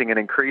increasing and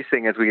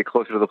increasing as we get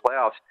closer to the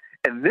playoffs.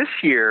 And this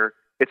year,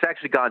 it's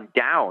actually gone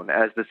down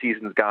as the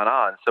season's gone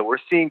on. So we're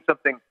seeing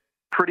something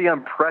pretty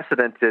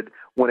unprecedented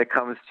when it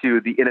comes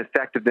to the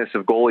ineffectiveness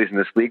of goalies in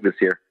this league this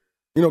year.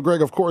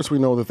 Greg, of course we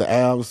know that the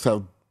Avs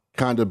have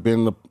kind of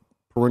been the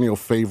perennial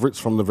favorites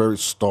from the very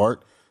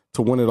start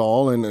to win it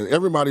all. And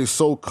everybody's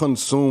so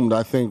consumed,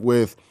 I think,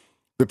 with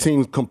the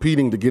teams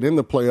competing to get in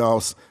the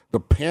playoffs. The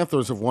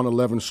Panthers have won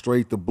 11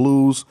 straight. The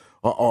Blues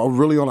are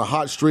really on a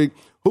hot streak.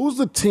 Who's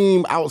the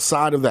team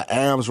outside of the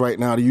Avs right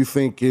now do you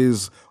think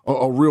is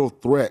a real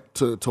threat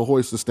to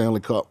hoist the Stanley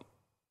Cup?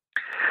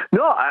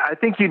 No, I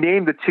think you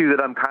named the two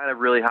that I'm kind of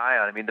really high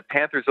on. I mean, the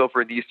Panthers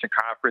over in the Eastern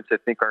Conference, I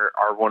think, are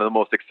one of the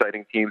most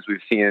exciting teams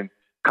we've seen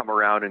come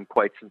around in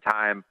quite some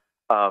time.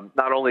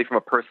 Not only from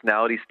a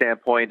personality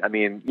standpoint, I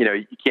mean,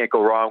 you can't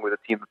go wrong with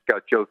a team that's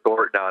got Joe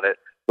Thornton on it,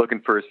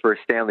 looking for his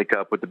first Stanley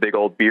Cup with the big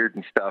old beard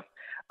and stuff.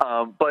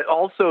 But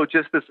also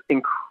just this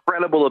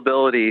incredible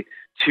ability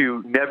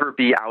to never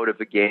be out of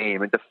the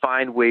game and to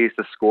find ways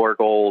to score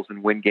goals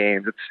and win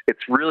games.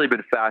 It's really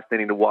been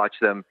fascinating to watch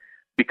them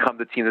become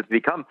the team that they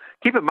become.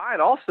 Keep in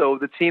mind also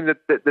the team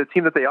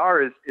that they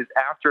are is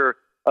after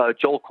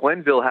Joel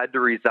Quenneville had to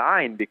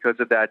resign because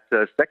of that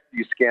sex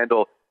abuse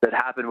scandal that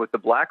happened with the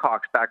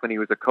Blackhawks back when he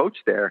was a coach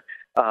there.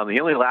 He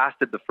only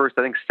lasted the first,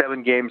 I think,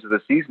 7 games of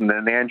the season.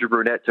 Then Andrew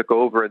Brunette took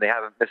over, and they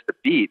haven't missed a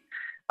beat.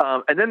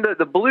 And then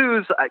the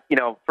Blues,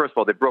 first of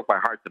all, they broke my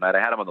heart tonight. I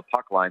had them on the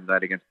puck line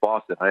tonight against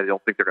Boston. I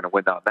don't think they're going to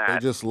win on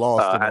that. They just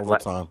lost in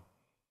overtime.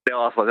 They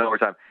lost in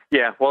overtime.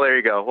 Yeah, well, there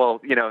you go.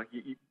 Well,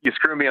 you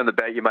screw me on the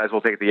bet, you might as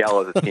well take the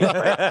L of the team.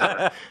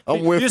 Right?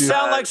 I'm with you. You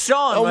sound like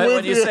Sean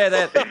when you say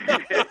that.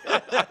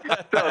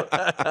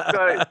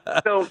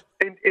 So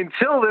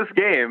until this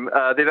game,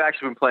 they've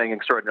actually been playing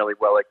extraordinarily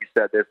well. Like you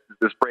said,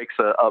 this breaks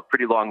a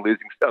pretty long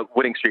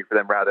winning streak for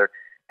them, rather.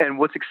 And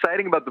what's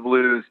exciting about the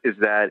Blues is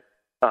that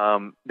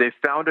they've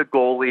found a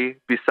goalie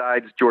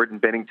besides Jordan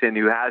Binnington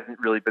who hasn't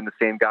really been the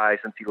same guy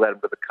since he led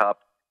them to the Cup,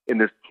 in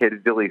this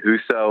kid, Ville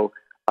Husso.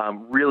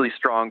 Really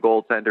strong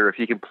goaltender. If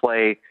he can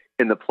play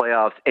in the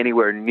playoffs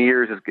anywhere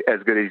near as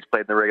good as he's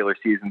played in the regular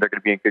season, they're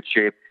going to be in good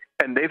shape.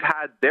 And they've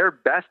had their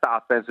best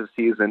offensive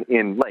season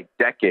in like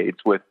decades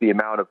with the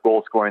amount of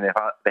goal scoring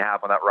they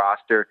have on that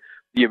roster,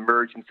 the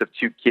emergence of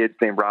two kids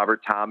named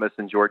Robert Thomas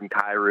and Jordan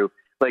Kyrou.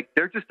 Like,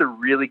 they're just a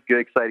really good,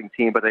 exciting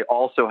team, but they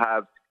also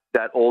have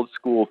that old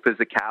school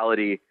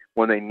physicality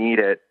when they need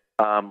it,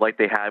 like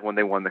they had when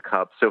they won the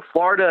Cup. So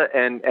Florida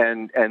and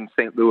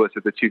St. Louis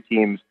are the two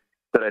teams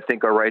that I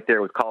think are right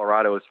there with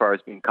Colorado as far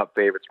as being Cup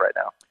favorites right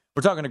now.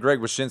 We're talking to Greg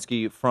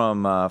Wyshynski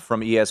from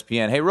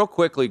ESPN. Hey, real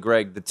quickly,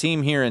 Greg, the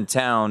team here in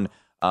town,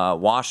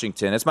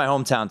 Washington, it's my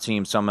hometown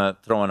team, so I'm going to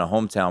throw in a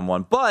hometown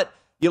one. But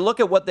you look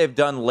at what they've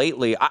done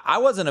lately. I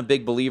wasn't a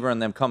big believer in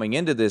them coming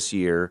into this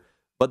year,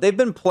 but they've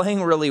been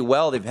playing really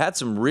well. They've had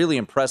some really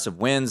impressive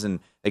wins, and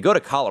they go to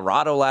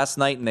Colorado last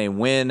night and they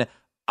win.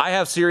 I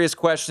have serious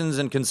questions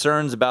and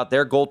concerns about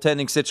their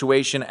goaltending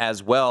situation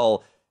as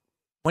well.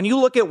 When you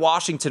look at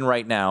Washington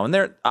right now, and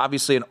they're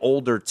obviously an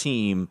older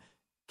team,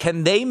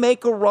 can they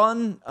make a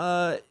run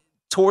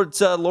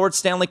towards Lord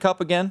Stanley Cup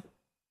again?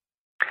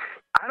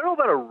 I don't know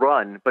about a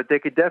run, but they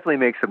could definitely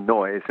make some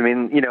noise. I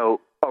mean,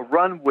 a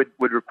run would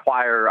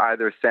require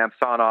either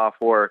Samsonov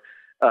or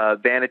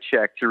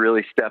Vanacek to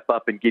really step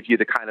up and give you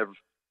the kind of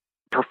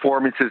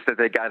performances that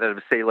they got out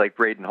of, say, like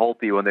Braden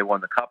Holtby when they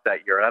won the Cup that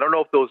year. And I don't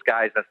know if those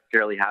guys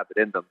necessarily have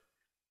it in them.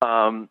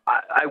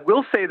 I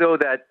will say, though,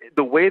 that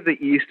the way the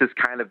East is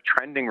kind of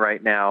trending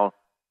right now,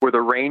 where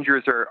the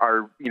Rangers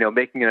are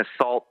making an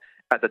assault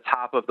at the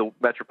top of the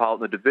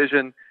Metropolitan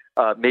Division,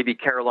 maybe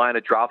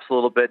Carolina drops a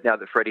little bit now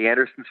that Freddie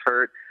Anderson's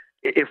hurt.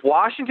 If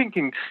Washington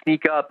can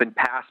sneak up and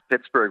pass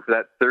Pittsburgh for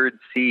that third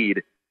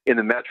seed in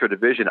the Metro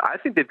Division, I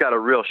think they've got a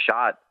real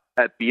shot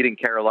at beating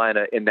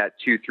Carolina in that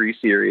 2-3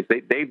 series.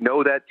 They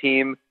know that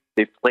team.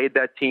 They've played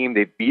that team.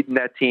 They've beaten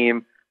that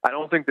team. I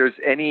don't think there's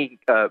any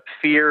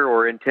fear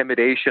or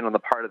intimidation on the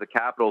part of the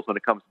Capitals when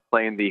it comes to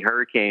playing the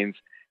Hurricanes.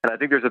 And I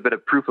think there's a bit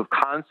of proof of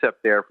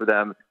concept there for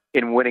them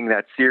in winning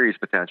that series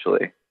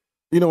potentially.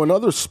 In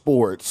other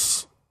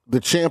sports,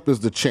 the champ is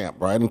the champ,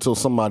 right? Until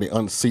somebody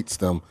unseats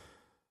them.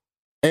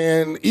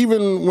 And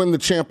even when the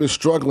champ is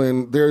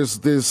struggling, there's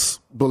this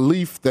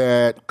belief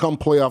that come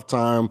playoff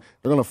time,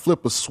 they're going to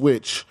flip a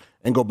switch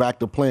and go back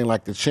to playing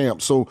like the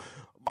champ. So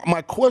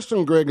my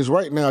question, Greg, is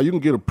right now you can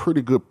get a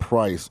pretty good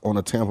price on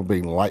the Tampa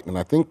Bay Lightning.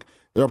 I think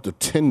they're up to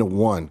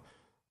 10-1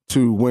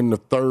 to win the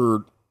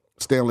third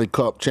Stanley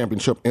Cup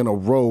championship in a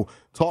row.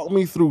 Talk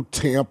me through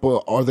Tampa.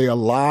 Are they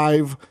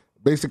alive,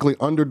 basically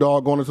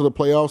underdog going into the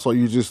playoffs, or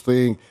you just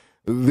think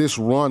this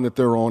run that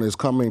they're on is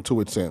coming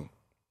to its end?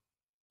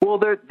 Well,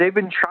 they've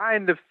been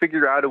trying to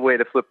figure out a way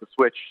to flip the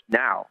switch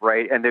now,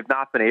 right? And they've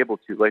not been able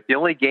to. Like, the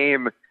only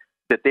game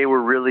that they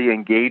were really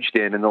engaged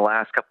in the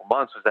last couple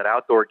months was that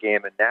outdoor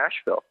game in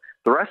Nashville.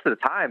 The rest of the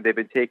time, they've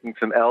been taking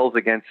some L's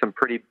against some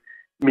pretty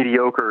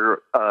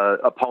mediocre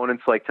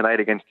opponents like tonight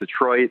against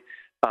Detroit.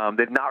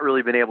 They've not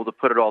really been able to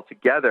put it all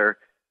together.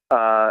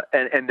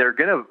 And they're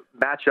going to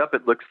match up,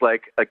 it looks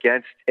like,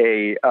 against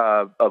a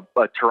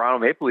Toronto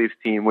Maple Leafs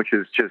team, which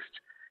is just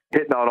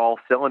hitting on all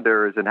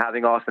cylinders and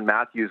having Austin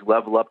Matthews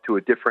level up to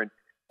a different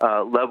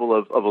level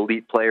of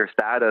elite player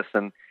status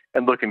and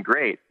looking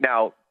great.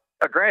 Now,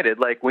 granted,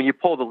 like when you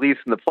pull the Leafs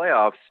in the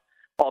playoffs,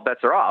 all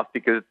bets are off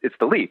because it's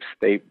the Leafs.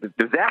 The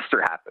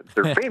disaster happens.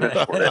 They're famous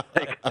for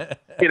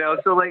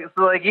it.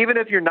 So even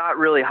if you're not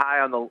really high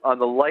on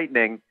the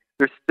Lightning,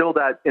 there's still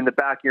that in the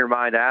back of your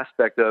mind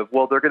aspect of,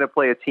 well, they're going to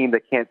play a team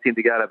that can't seem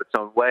to get out of its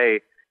own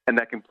way and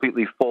that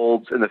completely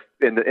folds in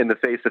the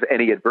face of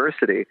any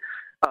adversity.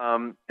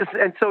 And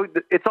so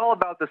it's all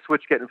about the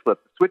switch getting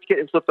flipped. The switch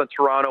getting flipped on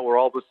Toronto, where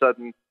all of a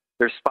sudden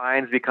their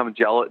spines become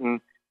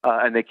gelatin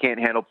and they can't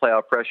handle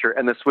playoff pressure,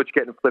 and the switch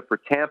getting flipped for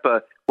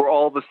Tampa, where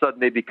all of a sudden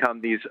they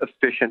become these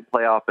efficient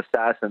playoff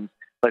assassins,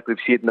 like we've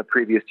seen in the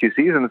previous two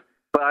seasons.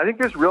 But I think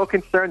there's real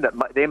concern that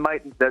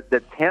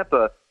that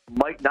Tampa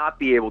might not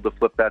be able to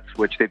flip that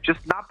switch. They've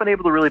just not been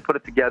able to really put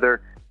it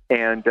together.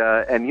 And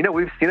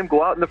we've seen them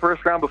go out in the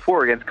first round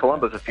before against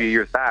Columbus a few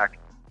years back.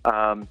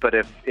 But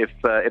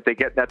if they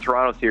get that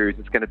Toronto series,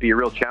 it's going to be a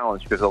real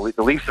challenge because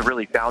the Leafs have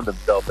really found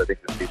themselves, I think,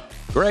 this season.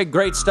 Greg,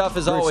 great stuff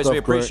as always. We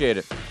appreciate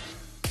it.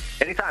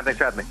 Anytime. Thanks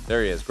for having me.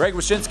 There he is. Greg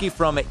Wyshynski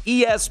from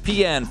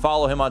ESPN.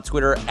 Follow him on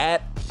Twitter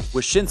at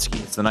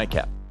Wyshynski. It's the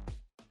Nightcap.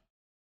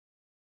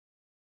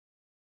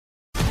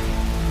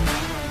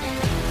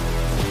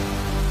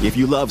 If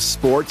you love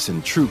sports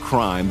and true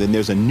crime, then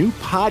there's a new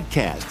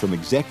podcast from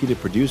executive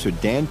producer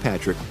Dan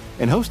Patrick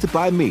and hosted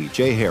by me,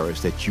 Jay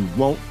Harris, that you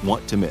won't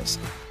want to miss.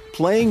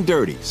 Playing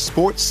Dirty: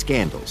 Sports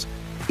Scandals.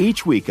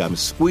 Each week, I'm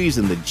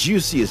squeezing the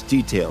juiciest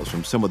details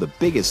from some of the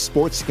biggest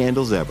sports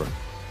scandals ever.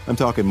 I'm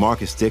talking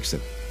Marcus Dixon,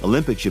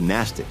 Olympic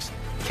gymnastics,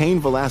 Cain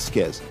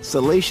Velasquez,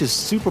 salacious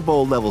Super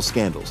Bowl-level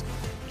scandals.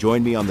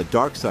 Join me on the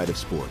dark side of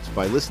sports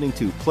by listening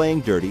to Playing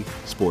Dirty: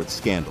 Sports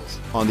Scandals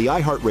on the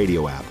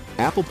iHeartRadio app,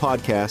 Apple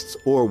Podcasts,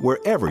 or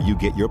wherever you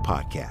get your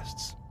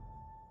podcasts.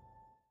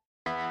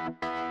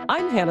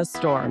 I'm Hannah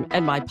Storm,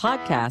 and my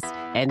podcast,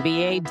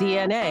 NBA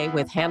DNA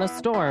with Hannah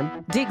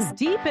Storm digs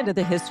deep into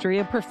the history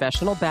of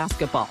professional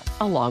basketball,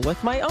 along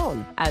with my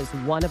own, as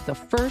one of the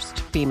first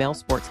female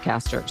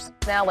sportscasters.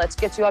 Now let's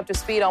get you up to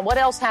speed on what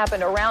else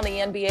happened around the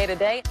NBA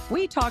today.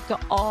 We talked to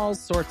all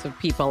sorts of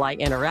people I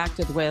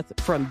interacted with,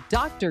 from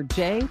Dr.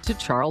 J to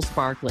Charles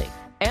Barkley,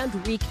 and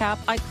recap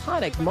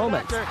iconic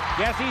moments.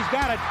 Yes, he's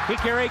got it.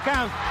 Here he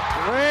comes.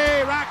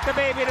 Way rock the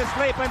baby to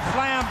sleep and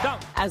slam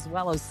dunk. As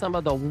well as some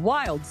of the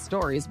wild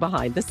stories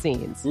behind the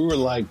scenes. We were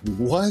like,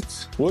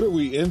 what? What are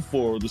we in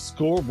for? The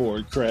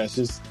scoreboard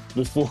crashes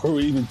before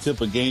we even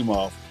tip a game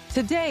off.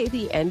 Today,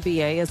 the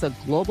NBA is a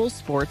global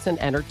sports and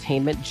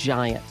entertainment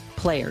giant.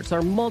 Players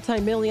are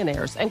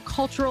multimillionaires and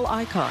cultural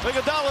icons.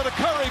 Iguodala to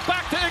Curry,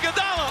 back to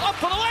Iguodala, up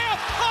for the layup.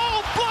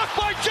 Oh, blocked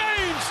by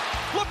James.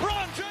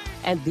 LeBron James.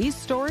 And these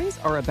stories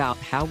are about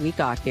how we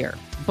got here,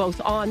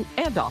 both on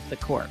and off the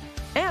court.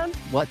 And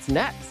what's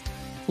next?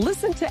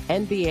 Listen to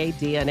NBA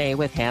DNA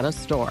with Hannah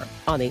Storm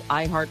on the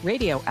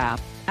iHeartRadio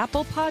app,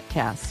 Apple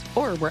Podcasts,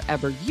 or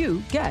wherever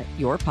you get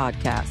your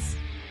podcasts.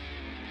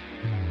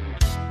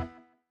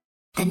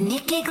 The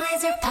Nikki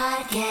Glazer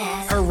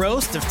Podcast. Her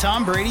roast of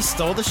Tom Brady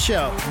stole the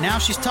show. Now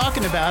she's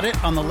talking about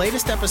it on the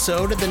latest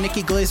episode of the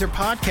Nikki Glazer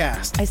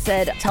Podcast. I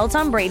said, tell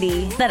Tom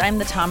Brady that I'm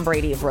the Tom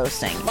Brady of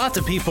roasting. Lots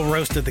of people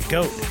roasted the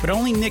GOAT, but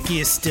only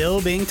Nikki is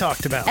still being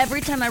talked about. Every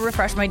time I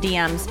refresh my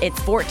DMs, it's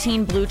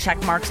 14 blue check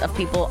marks of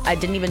people I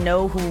didn't even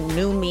know who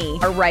knew me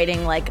are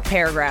writing like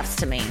paragraphs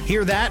to me.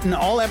 Hear that in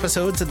all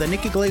episodes of the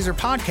Nikki Glazer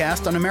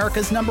Podcast on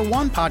America's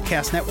 #1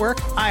 podcast network,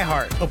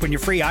 iHeart. Open your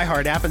free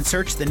iHeart app and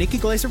search the Nikki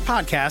Glazer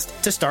Podcast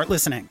to start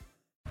listening.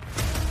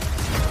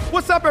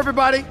 What's up,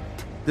 everybody?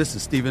 This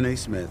is Stephen A.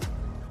 Smith.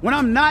 When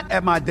I'm not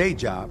at my day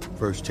job,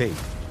 First Take,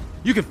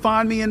 you can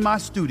find me in my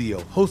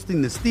studio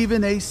hosting the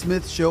Stephen A.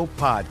 Smith Show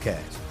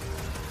podcast.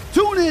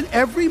 Tune in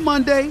every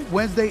Monday,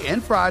 Wednesday,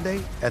 and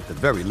Friday, at the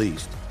very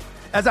least,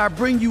 as I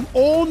bring you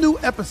all new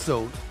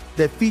episodes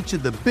that feature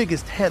the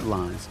biggest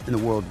headlines in the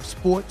world of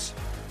sports,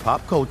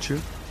 pop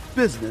culture,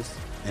 business,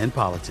 and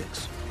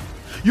politics.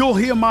 You'll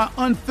hear my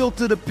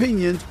unfiltered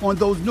opinions on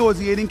those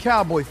nauseating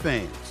Cowboy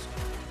fans,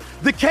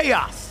 the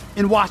chaos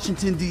in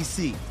Washington,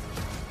 D.C.,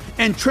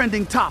 and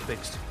trending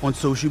topics on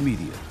social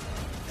media,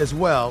 as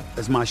well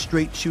as my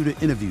straight shooter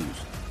interviews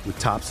with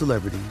top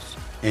celebrities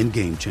and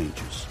game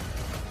changers.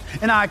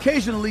 And I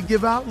occasionally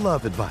give out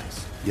love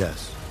advice.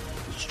 Yes,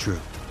 it's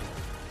true.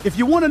 If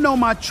you want to know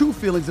my true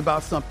feelings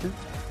about something,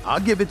 I'll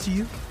give it to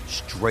you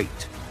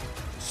straight.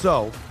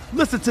 So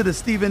listen to the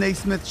Stephen A.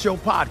 Smith Show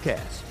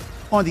podcast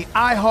on the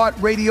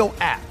iHeartRadio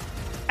app,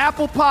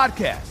 Apple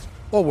Podcasts,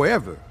 or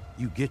wherever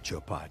you get your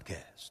podcast.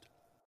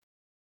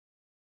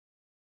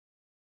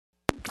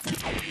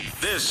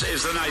 This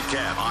is the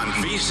Nightcap on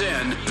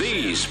VSiN,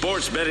 the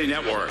Sports Betting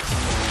Network.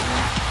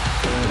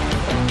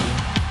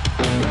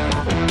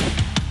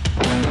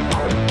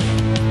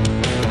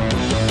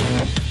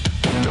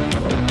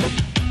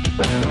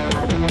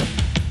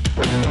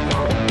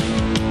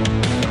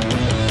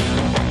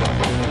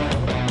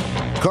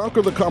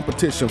 Conquer the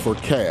competition for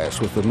cash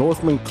with the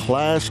Northman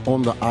Clash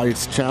on the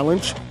Ice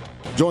Challenge.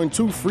 Join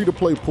 2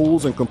 free-to-play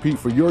pools and compete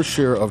for your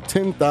share of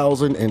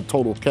 $10,000 in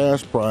total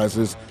cash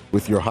prizes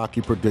with your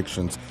hockey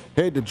predictions.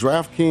 Head to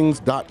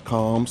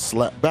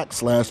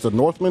DraftKings.com/the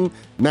Northman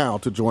now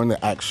to join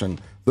the action.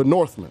 The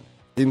Northman,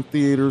 in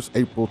theaters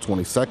April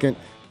 22nd.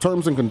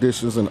 Terms and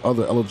conditions and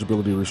other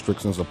eligibility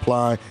restrictions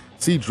apply.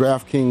 See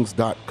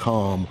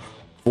DraftKings.com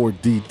for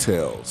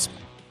details.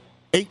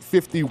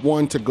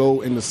 8:51 to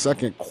go in the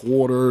second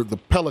quarter. The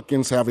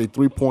Pelicans have a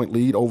 3-point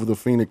lead over the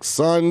Phoenix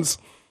Suns.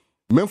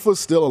 Memphis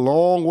still a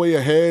long way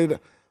ahead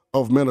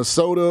of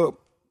Minnesota.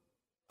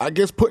 I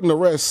guess putting to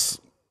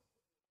rest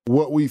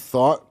what we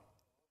thought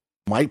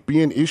might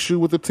be an issue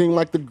with a team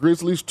like the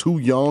Grizzlies. Too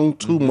young,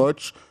 too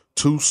much,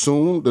 too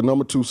soon. The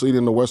number 2 seed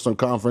in the Western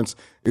Conference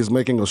is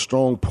making a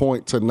strong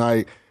point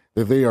tonight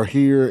that they are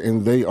here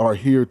and they are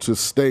here to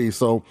stay.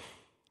 So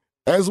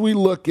as we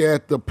look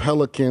at the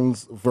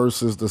Pelicans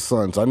versus the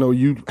Suns, I know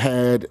you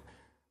had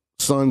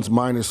Suns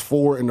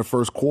 -4 in the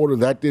first quarter.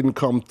 That didn't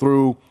come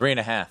through.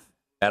 3.5.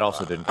 That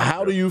also didn't come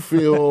How through. do you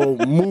feel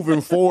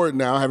moving forward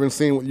now, having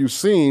seen what you've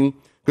seen?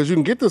 Because you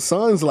can get the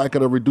Suns like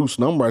at a reduced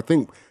number. I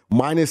think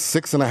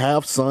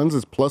 -6.5 Suns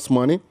is plus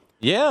money.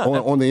 Yeah.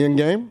 On the end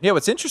game. Yeah,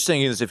 what's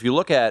interesting is if you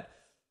look at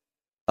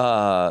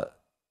the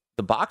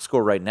box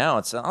score right now,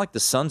 it's not like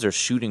the Suns are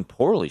shooting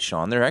poorly,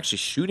 Sean. They're actually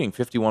shooting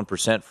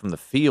 51% from the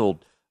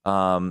field.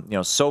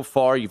 So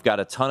far, you've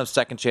got a ton of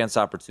second chance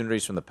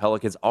opportunities from the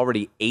Pelicans.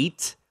 Already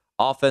 8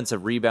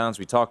 offensive rebounds.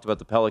 We talked about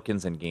the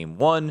Pelicans in game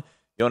 1.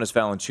 Jonas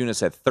Valanciunas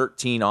had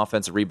 13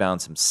 offensive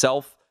rebounds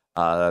himself.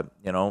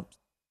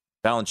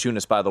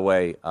 Valanciunas, by the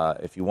way,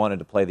 if you wanted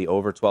to play the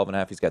over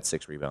 12.5, he's got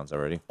 6 rebounds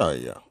already. Oh,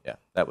 yeah. Yeah,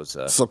 that was...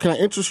 So can I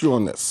interest you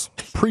on this?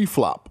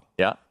 Pre-flop.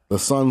 Yeah. The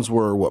Suns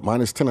were, what,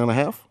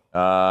 -10.5?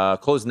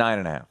 Closed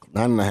 9.5.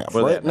 9.5.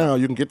 Right now,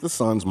 you can get the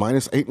Suns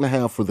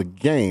 -8.5 for the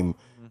game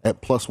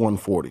at plus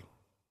 140.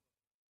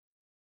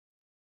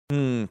 Plus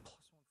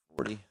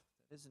 140.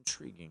 That is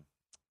intriguing.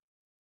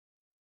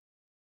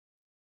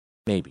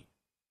 Maybe.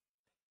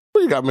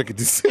 Well, you got to make a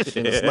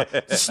decision.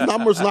 This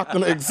number's not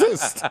going to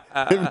exist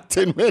in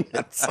 10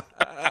 minutes.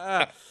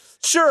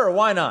 Sure,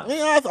 why not?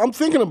 Yeah, I'm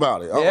thinking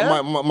about it.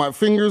 Yeah? My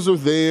fingers are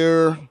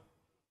there.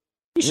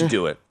 You should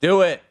do it.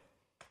 Do it.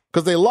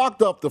 Because they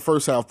locked up the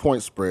first half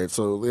point spread,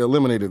 so they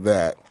eliminated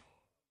that.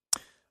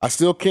 I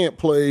still can't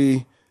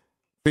play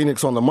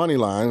Phoenix on the money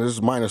line. This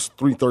is minus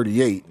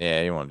 338.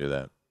 Yeah, you won't do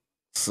that.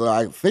 So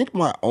I think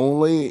my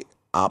only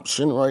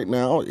option right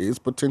now is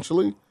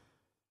potentially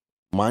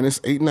minus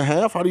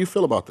 8.5. How do you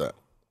feel about that?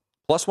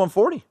 Plus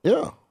 140.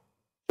 Yeah.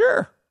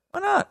 Sure. Why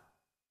not?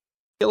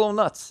 Get a little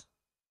nuts.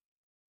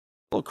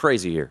 A little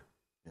crazy here.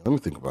 Yeah, let me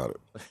think about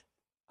it.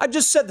 I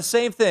just said the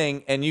same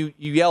thing, and you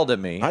yelled at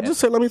me. I just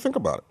said, let me think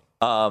about it.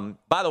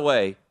 By the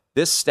way,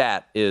 this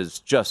stat is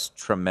just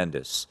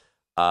tremendous.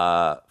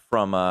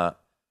 From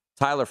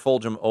Tyler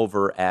Fulgham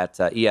over at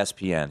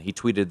ESPN. He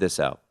tweeted this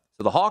out.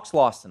 So the Hawks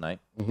lost tonight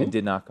and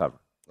did not cover.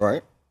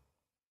 Right.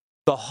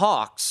 The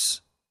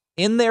Hawks,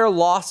 in their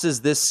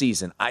losses this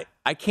season,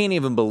 I can't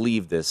even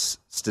believe this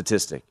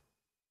statistic.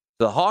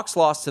 The Hawks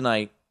lost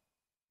tonight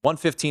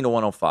 115 to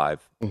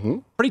 105.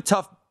 Pretty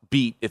tough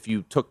beat if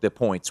you took the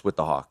points with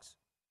the Hawks.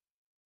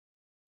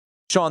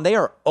 Sean, they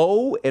are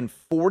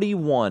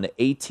 0-41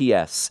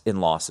 ATS in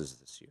losses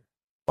this year.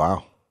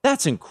 Wow.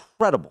 That's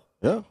incredible.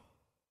 Yeah.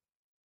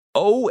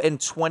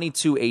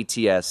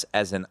 0-22 ATS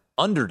as an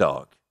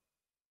underdog.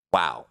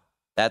 Wow.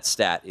 That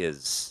stat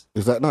is...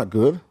 Is that not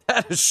good?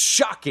 That is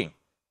shocking.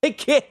 They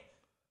can't...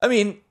 I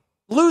mean,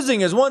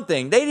 losing is one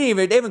thing. They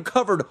haven't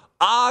covered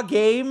a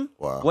game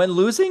when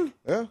losing.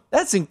 Yeah.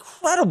 That's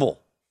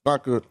incredible.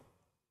 Not good.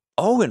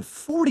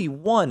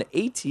 0-41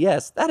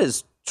 ATS. That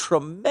is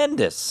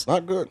tremendous.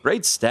 Not good.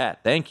 Great stat.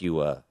 Thank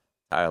you,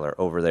 Tyler,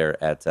 over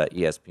there at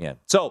ESPN.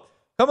 So,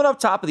 coming up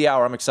top of the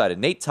hour, I'm excited.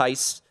 Nate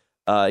Tice,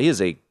 he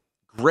is a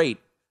great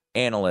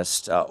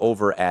analyst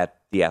over at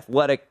The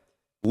Athletic,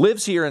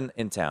 lives here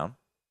in town,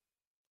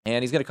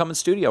 and he's going to come in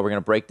studio. We're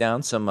going to break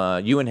down some,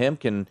 you and him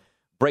can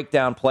break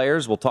down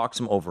players. We'll talk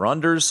some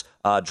over-unders.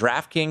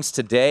 DraftKings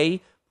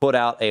today put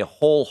out a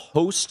whole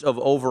host of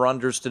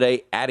over-unders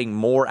today, adding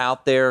more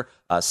out there.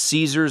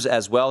 Caesars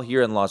as well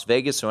here in Las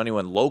Vegas, so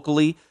anyone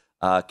locally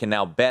can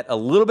now bet a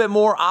little bit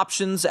more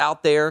options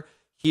out there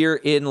here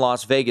in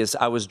Las Vegas.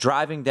 I was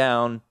driving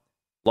down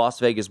Las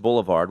Vegas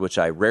Boulevard, which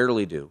I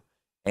rarely do,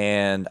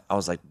 and I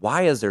was like,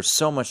 why is there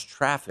so much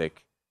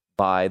traffic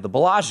by the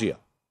Bellagio?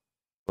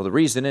 Well, the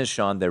reason is,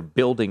 Sean, they're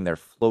building their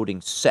floating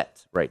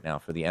set right now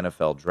for the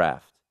NFL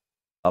draft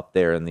up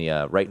there in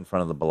the right in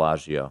front of the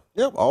Bellagio.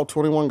 Yep, all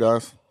 21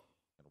 guys.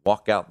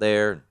 Walk out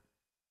there,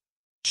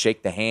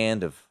 shake the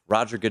hand of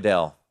Roger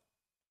Goodell.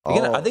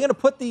 Are they going to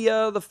put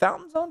the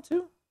fountains on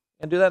too?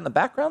 And do that in the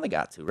background? They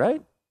got to,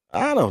 right?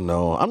 I don't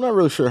know. I'm not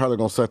really sure how they're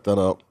going to set that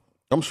up.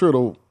 I'm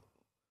sure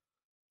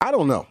I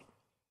don't know.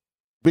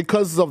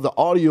 Because of the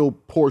audio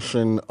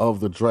portion of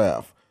the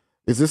draft,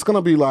 is this going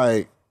to be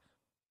like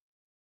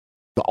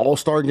the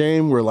All-Star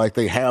game where like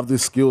they have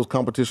this skills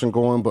competition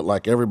going, but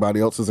like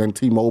everybody else is in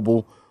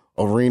T-Mobile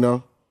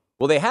Arena?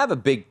 Well, they have a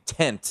big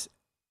tent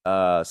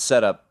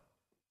set up.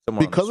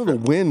 Because of the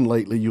wind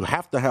lately, you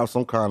have to have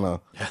some kind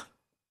of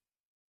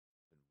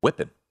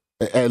whipping.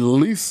 At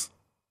least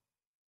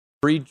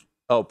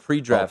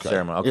pre-draft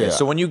ceremony. Okay, yeah.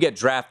 So when you get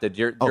drafted,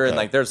 you're in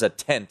like there's a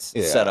tent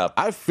set up.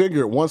 I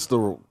figured once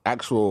the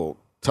actual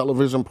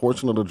television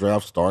portion of the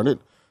draft started,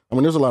 I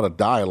mean, there's a lot of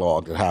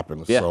dialogue that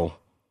happens. Yeah. So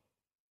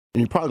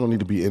you probably don't need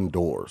to be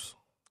indoors.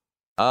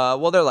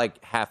 Well, they're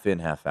like half in,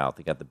 half out.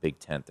 They got the big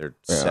tent. They're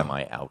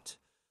semi out.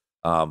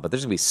 But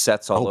there's gonna be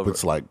sets all over.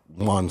 It's like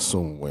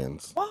monsoon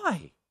winds.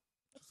 Why?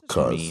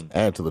 Because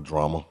add to the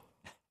drama.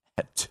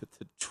 Add to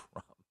the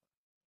drama.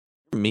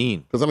 You're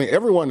mean. Because I mean,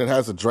 everyone that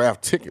has a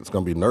draft ticket is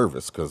gonna be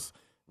nervous. Because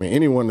I mean,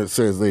 anyone that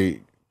says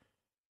they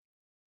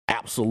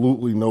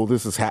absolutely know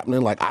this is happening,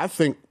 like I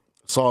think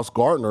Sauce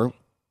Gardner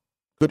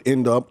could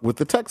end up with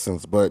the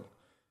Texans, but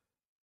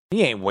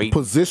he ain't waiting.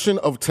 Position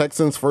of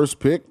Texans' first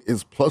pick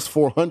is plus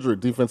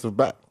 400 defensive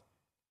back.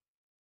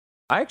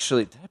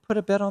 Did I put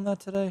a bet on that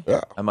today?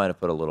 Yeah. I might have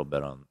put a little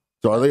bet on.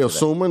 So are they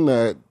assuming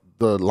that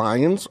the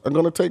Lions are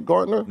going to take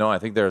Gardner? No, I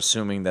think they're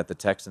assuming that the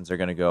Texans are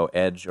going to go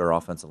edge or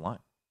offensive line.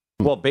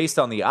 Well, based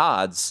on the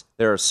odds,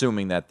 they're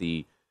assuming that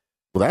Well,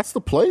 that's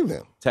the play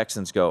then.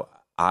 Texans go.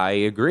 I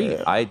agree.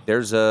 Yeah. I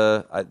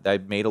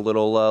made a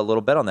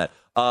little bet on that.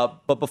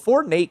 But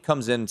before Nate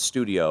comes in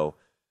studio,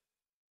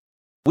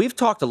 we've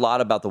talked a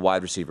lot about the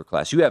wide receiver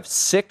class. You have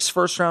 6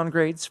 first-round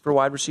grades for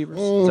wide receivers?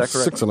 Is that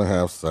correct?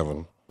 6.5,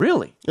 7.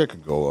 Really? It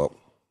could go up.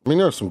 I mean,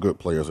 there are some good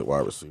players at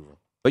wide receiver.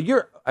 But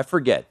I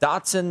forget,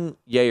 Dotson,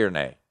 yay or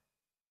nay?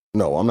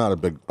 No, I'm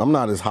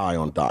not as high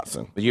on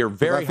Dotson. But you're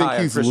very high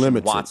on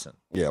Christian Watson.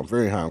 Yeah, I'm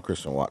very high on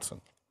Christian Watson.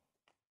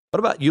 What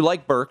about, you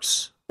like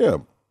Burks? Yeah,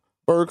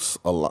 Burks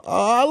a lot.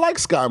 I like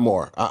Sky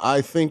Moore. I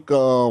think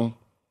there's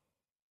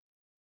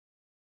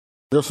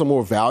some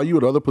more value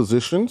at other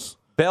positions.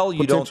 Bell,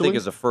 you don't think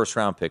is a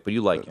first-round pick, but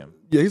you like him.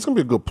 Yeah, he's going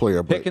to be a good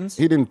player. But Pickens?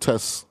 He didn't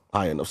test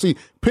high enough. See,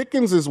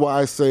 Pickens is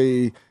why I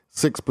say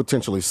 6,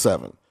 potentially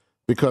 7.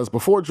 Because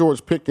before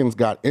George Pickens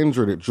got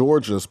injured at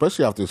Georgia,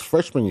 especially after his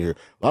freshman year,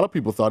 a lot of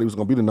people thought he was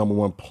going to be the number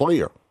one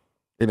player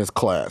in his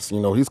class. You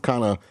know, he's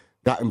kind of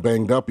gotten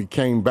banged up. He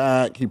came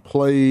back. He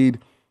played.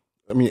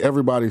 I mean,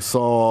 everybody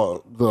saw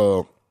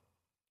the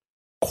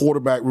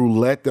quarterback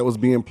roulette that was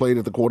being played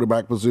at the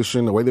quarterback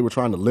position, the way they were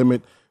trying to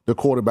limit the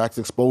quarterback's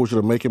exposure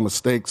to making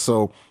mistakes.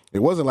 So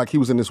it wasn't like he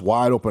was in this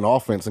wide open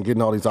offense and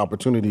getting all these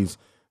opportunities,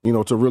 you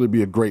know, to really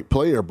be a great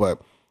player.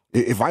 But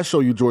if I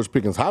show you George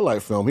Pickens'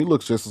 highlight film, he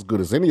looks just as good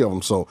as any of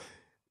them. So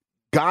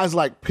guys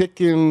like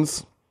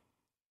Pickens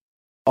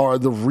are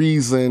the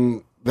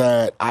reason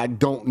that I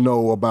don't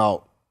know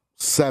about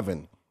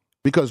 7,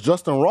 because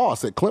Justin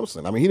Ross at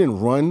Clemson, I mean, he didn't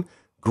run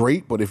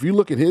great, but if you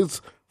look at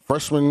his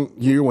freshman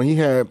year when he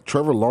had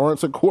Trevor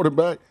Lawrence at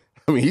quarterback,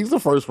 I mean, he's the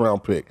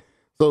first-round pick.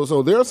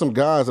 So there are some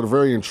guys that are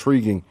very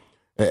intriguing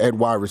at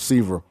wide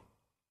receiver.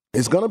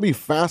 It's going to be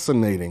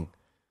fascinating,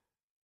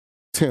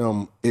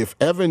 Tim, if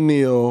Evan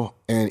Neal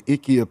and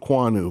Ike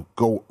Ekwonu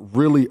go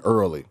really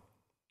early.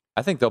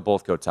 I think they'll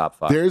both go top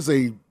 5. There's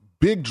a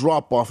big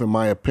drop-off, in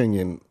my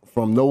opinion,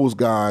 from those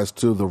guys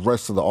to the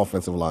rest of the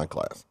offensive line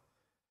class.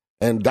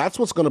 And that's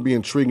what's going to be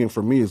intriguing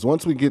for me is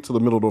once we get to the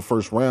middle of the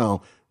first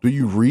round, do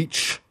you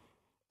reach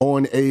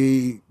on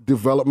a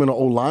developmental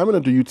O-lineman, or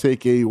do you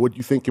take what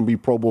you think can be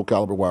Pro Bowl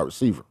caliber wide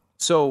receiver?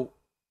 So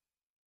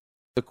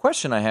the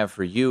question I have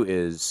for you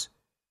is,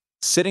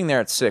 sitting there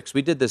at 6,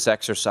 we did this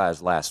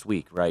exercise last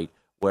week, right,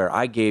 where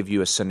I gave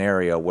you a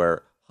scenario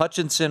where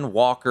Hutchinson,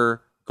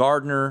 Walker,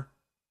 Gardner,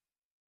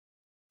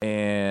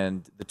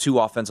 and the 2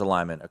 offensive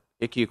linemen,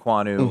 Ike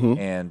Ekwonu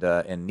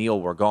and Neal,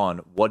 were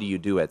gone. What do you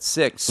do at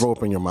 6? Throw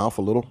up in your mouth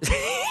a little.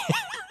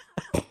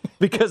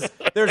 Because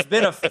there's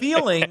been a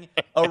feeling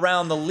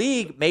around the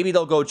league, maybe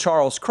they'll go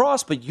Charles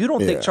Cross, but you don't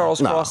think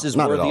Charles Cross is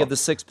worthy of the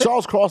 6th pick?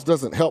 Charles Cross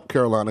doesn't help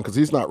Carolina because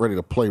he's not ready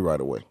to play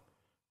right away,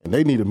 and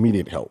they need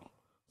immediate help.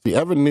 See,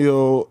 Evan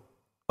Neal,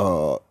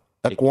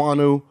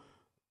 Ekwonu,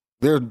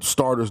 they're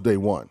starters day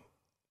one.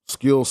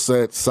 Skill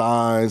set,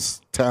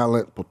 size,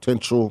 talent,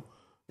 potential.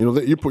 You know,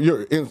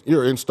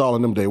 you're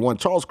installing them day one.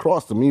 Charles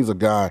Cross, to me, is a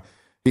guy,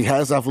 he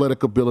has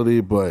athletic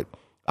ability, but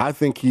I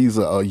think he's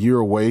a year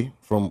away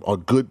from a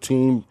good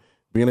team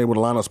being able to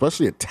line up,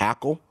 especially at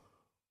tackle.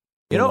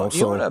 You want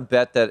to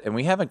bet that, and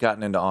we haven't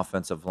gotten into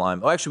offensive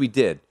line. Oh, actually, we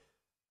did.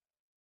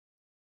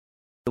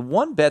 The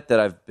one bet that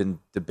I've been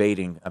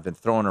debating, I've been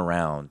throwing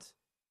around,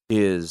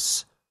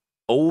 is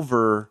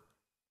over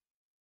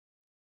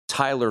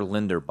Tyler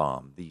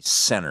Linderbaum, the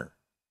center.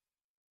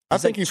 I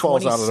think he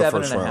falls out of the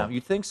first round.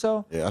 You think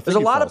so? Yeah, I think there's a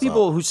lot of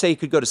people who say he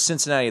could go to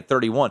Cincinnati at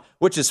 31,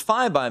 which is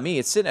fine by me.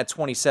 It's sitting at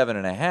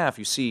 27.5.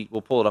 You see,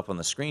 we'll pull it up on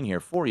the screen here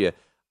for you.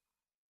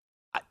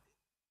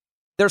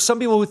 There's some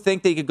people who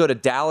think they could go to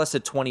Dallas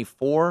at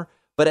 24,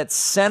 but at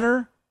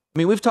center, I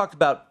mean, we've talked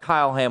about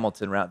Kyle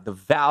Hamilton, the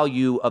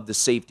value of the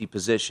safety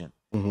position.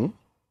 Mm-hmm.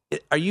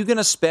 Are you going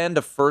to spend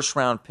a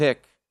first-round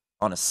pick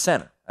on a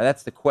center?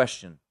 That's the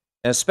question,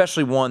 and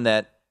especially one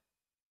that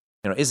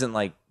isn't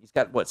like, he's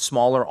got,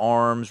 smaller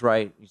arms,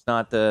 right? He's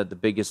not the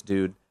biggest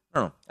dude.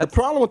 I don't know. The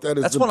problem with that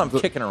is that's what I'm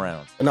kicking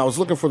around. And I was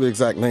looking for the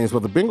exact names,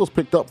 but the Bengals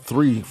picked up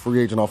 3 free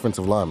agent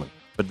offensive linemen.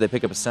 But did they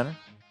pick up a center?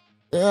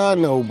 Yeah, I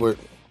know, but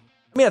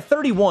I mean, at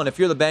 31, if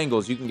you're the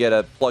Bengals, you can get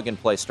a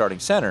plug-and-play starting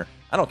center.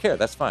 I don't care.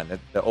 That's fine.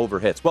 The over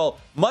hits. Well,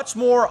 much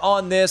more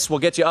on this. We'll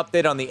get you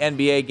updated on the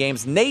NBA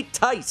games. Nate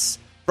Tice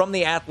from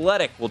The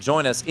Athletic will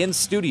join us in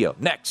studio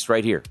next,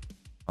 right here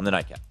on the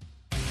Nightcap.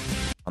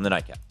 On the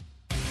Nightcap.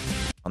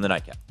 On the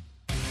Nightcap.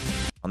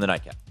 On the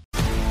Nightcap.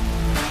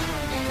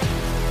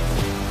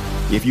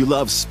 If you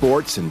love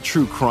sports and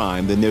true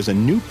crime, then there's a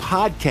new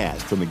podcast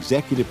from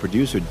executive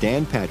producer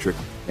Dan Patrick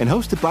and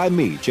hosted by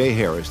me, Jay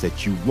Harris,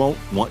 that you won't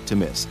want to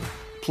miss.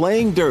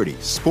 Playing Dirty: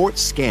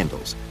 Sports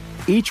Scandals.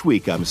 Each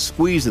week, I'm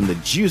squeezing the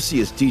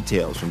juiciest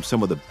details from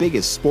some of the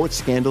biggest sports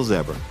scandals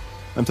ever.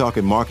 I'm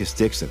talking Marcus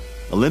Dixon,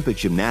 Olympic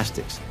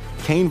gymnastics,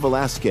 Cain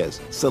Velasquez,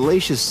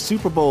 salacious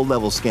Super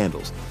Bowl-level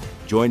scandals.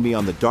 Join me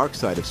on the dark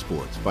side of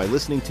sports by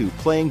listening to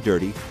Playing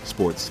Dirty: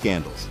 Sports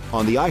Scandals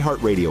on the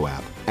iHeartRadio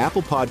app,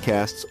 Apple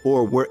Podcasts,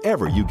 or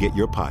wherever you get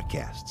your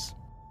podcasts.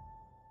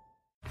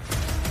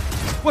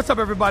 What's up,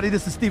 everybody?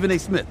 This is Stephen A.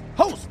 Smith,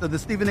 host of the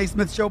Stephen A.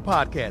 Smith Show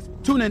podcast.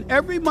 Tune in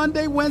every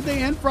Monday, Wednesday,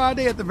 and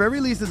Friday at the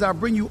very least as I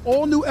bring you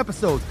all new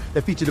episodes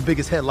that feature the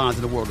biggest headlines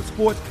in the world of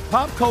sports,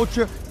 pop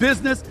culture,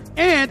 business,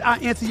 and I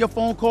answer your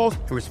phone calls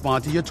and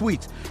respond to your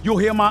tweets. You'll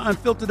hear my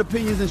unfiltered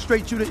opinions and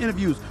straight-shooter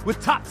interviews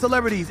with top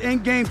celebrities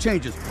and game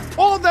changers.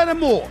 All that and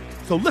more.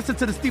 So listen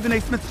to the Stephen A.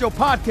 Smith Show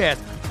podcast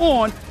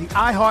on the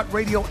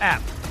iHeartRadio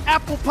app,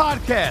 Apple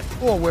Podcasts,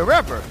 or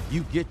wherever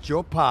you get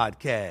your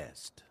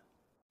podcast.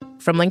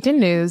 From LinkedIn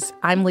News,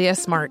 I'm Leah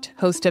Smart,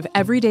 host of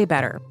Everyday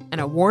Better,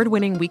 an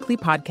award-winning weekly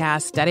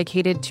podcast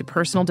dedicated to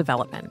personal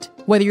development.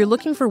 Whether you're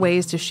looking for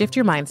ways to shift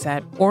your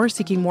mindset or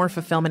seeking more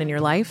fulfillment in your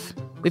life,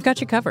 we've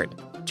got you covered.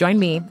 Join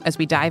me as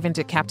we dive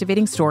into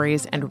captivating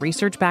stories and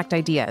research-backed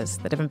ideas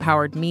that have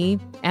empowered me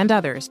and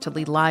others to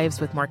lead lives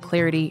with more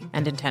clarity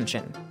and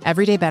intention.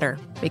 Everyday Better,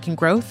 making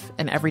growth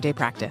an everyday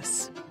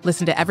practice.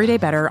 Listen to Everyday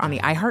Better on the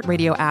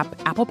iHeartRadio app,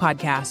 Apple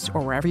Podcasts,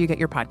 or wherever you get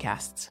your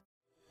podcasts.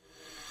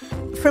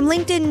 From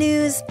LinkedIn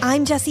News,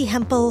 I'm Jessie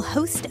Hempel,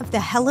 host of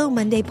the Hello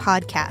Monday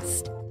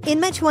podcast. In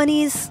my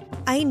 20s,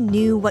 I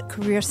knew what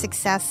career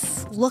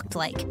success looked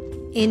like.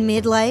 In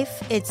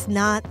midlife, it's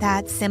not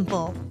that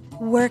simple.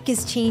 Work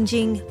is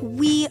changing,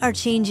 we are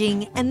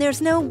changing, and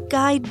there's no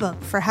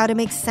guidebook for how to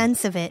make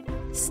sense of it.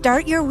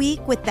 Start your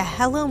week with the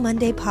Hello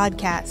Monday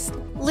podcast.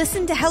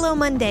 Listen to Hello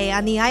Monday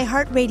on the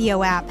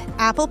iHeartRadio app,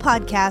 Apple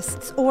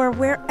Podcasts, or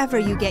wherever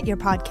you get your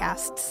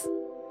podcasts.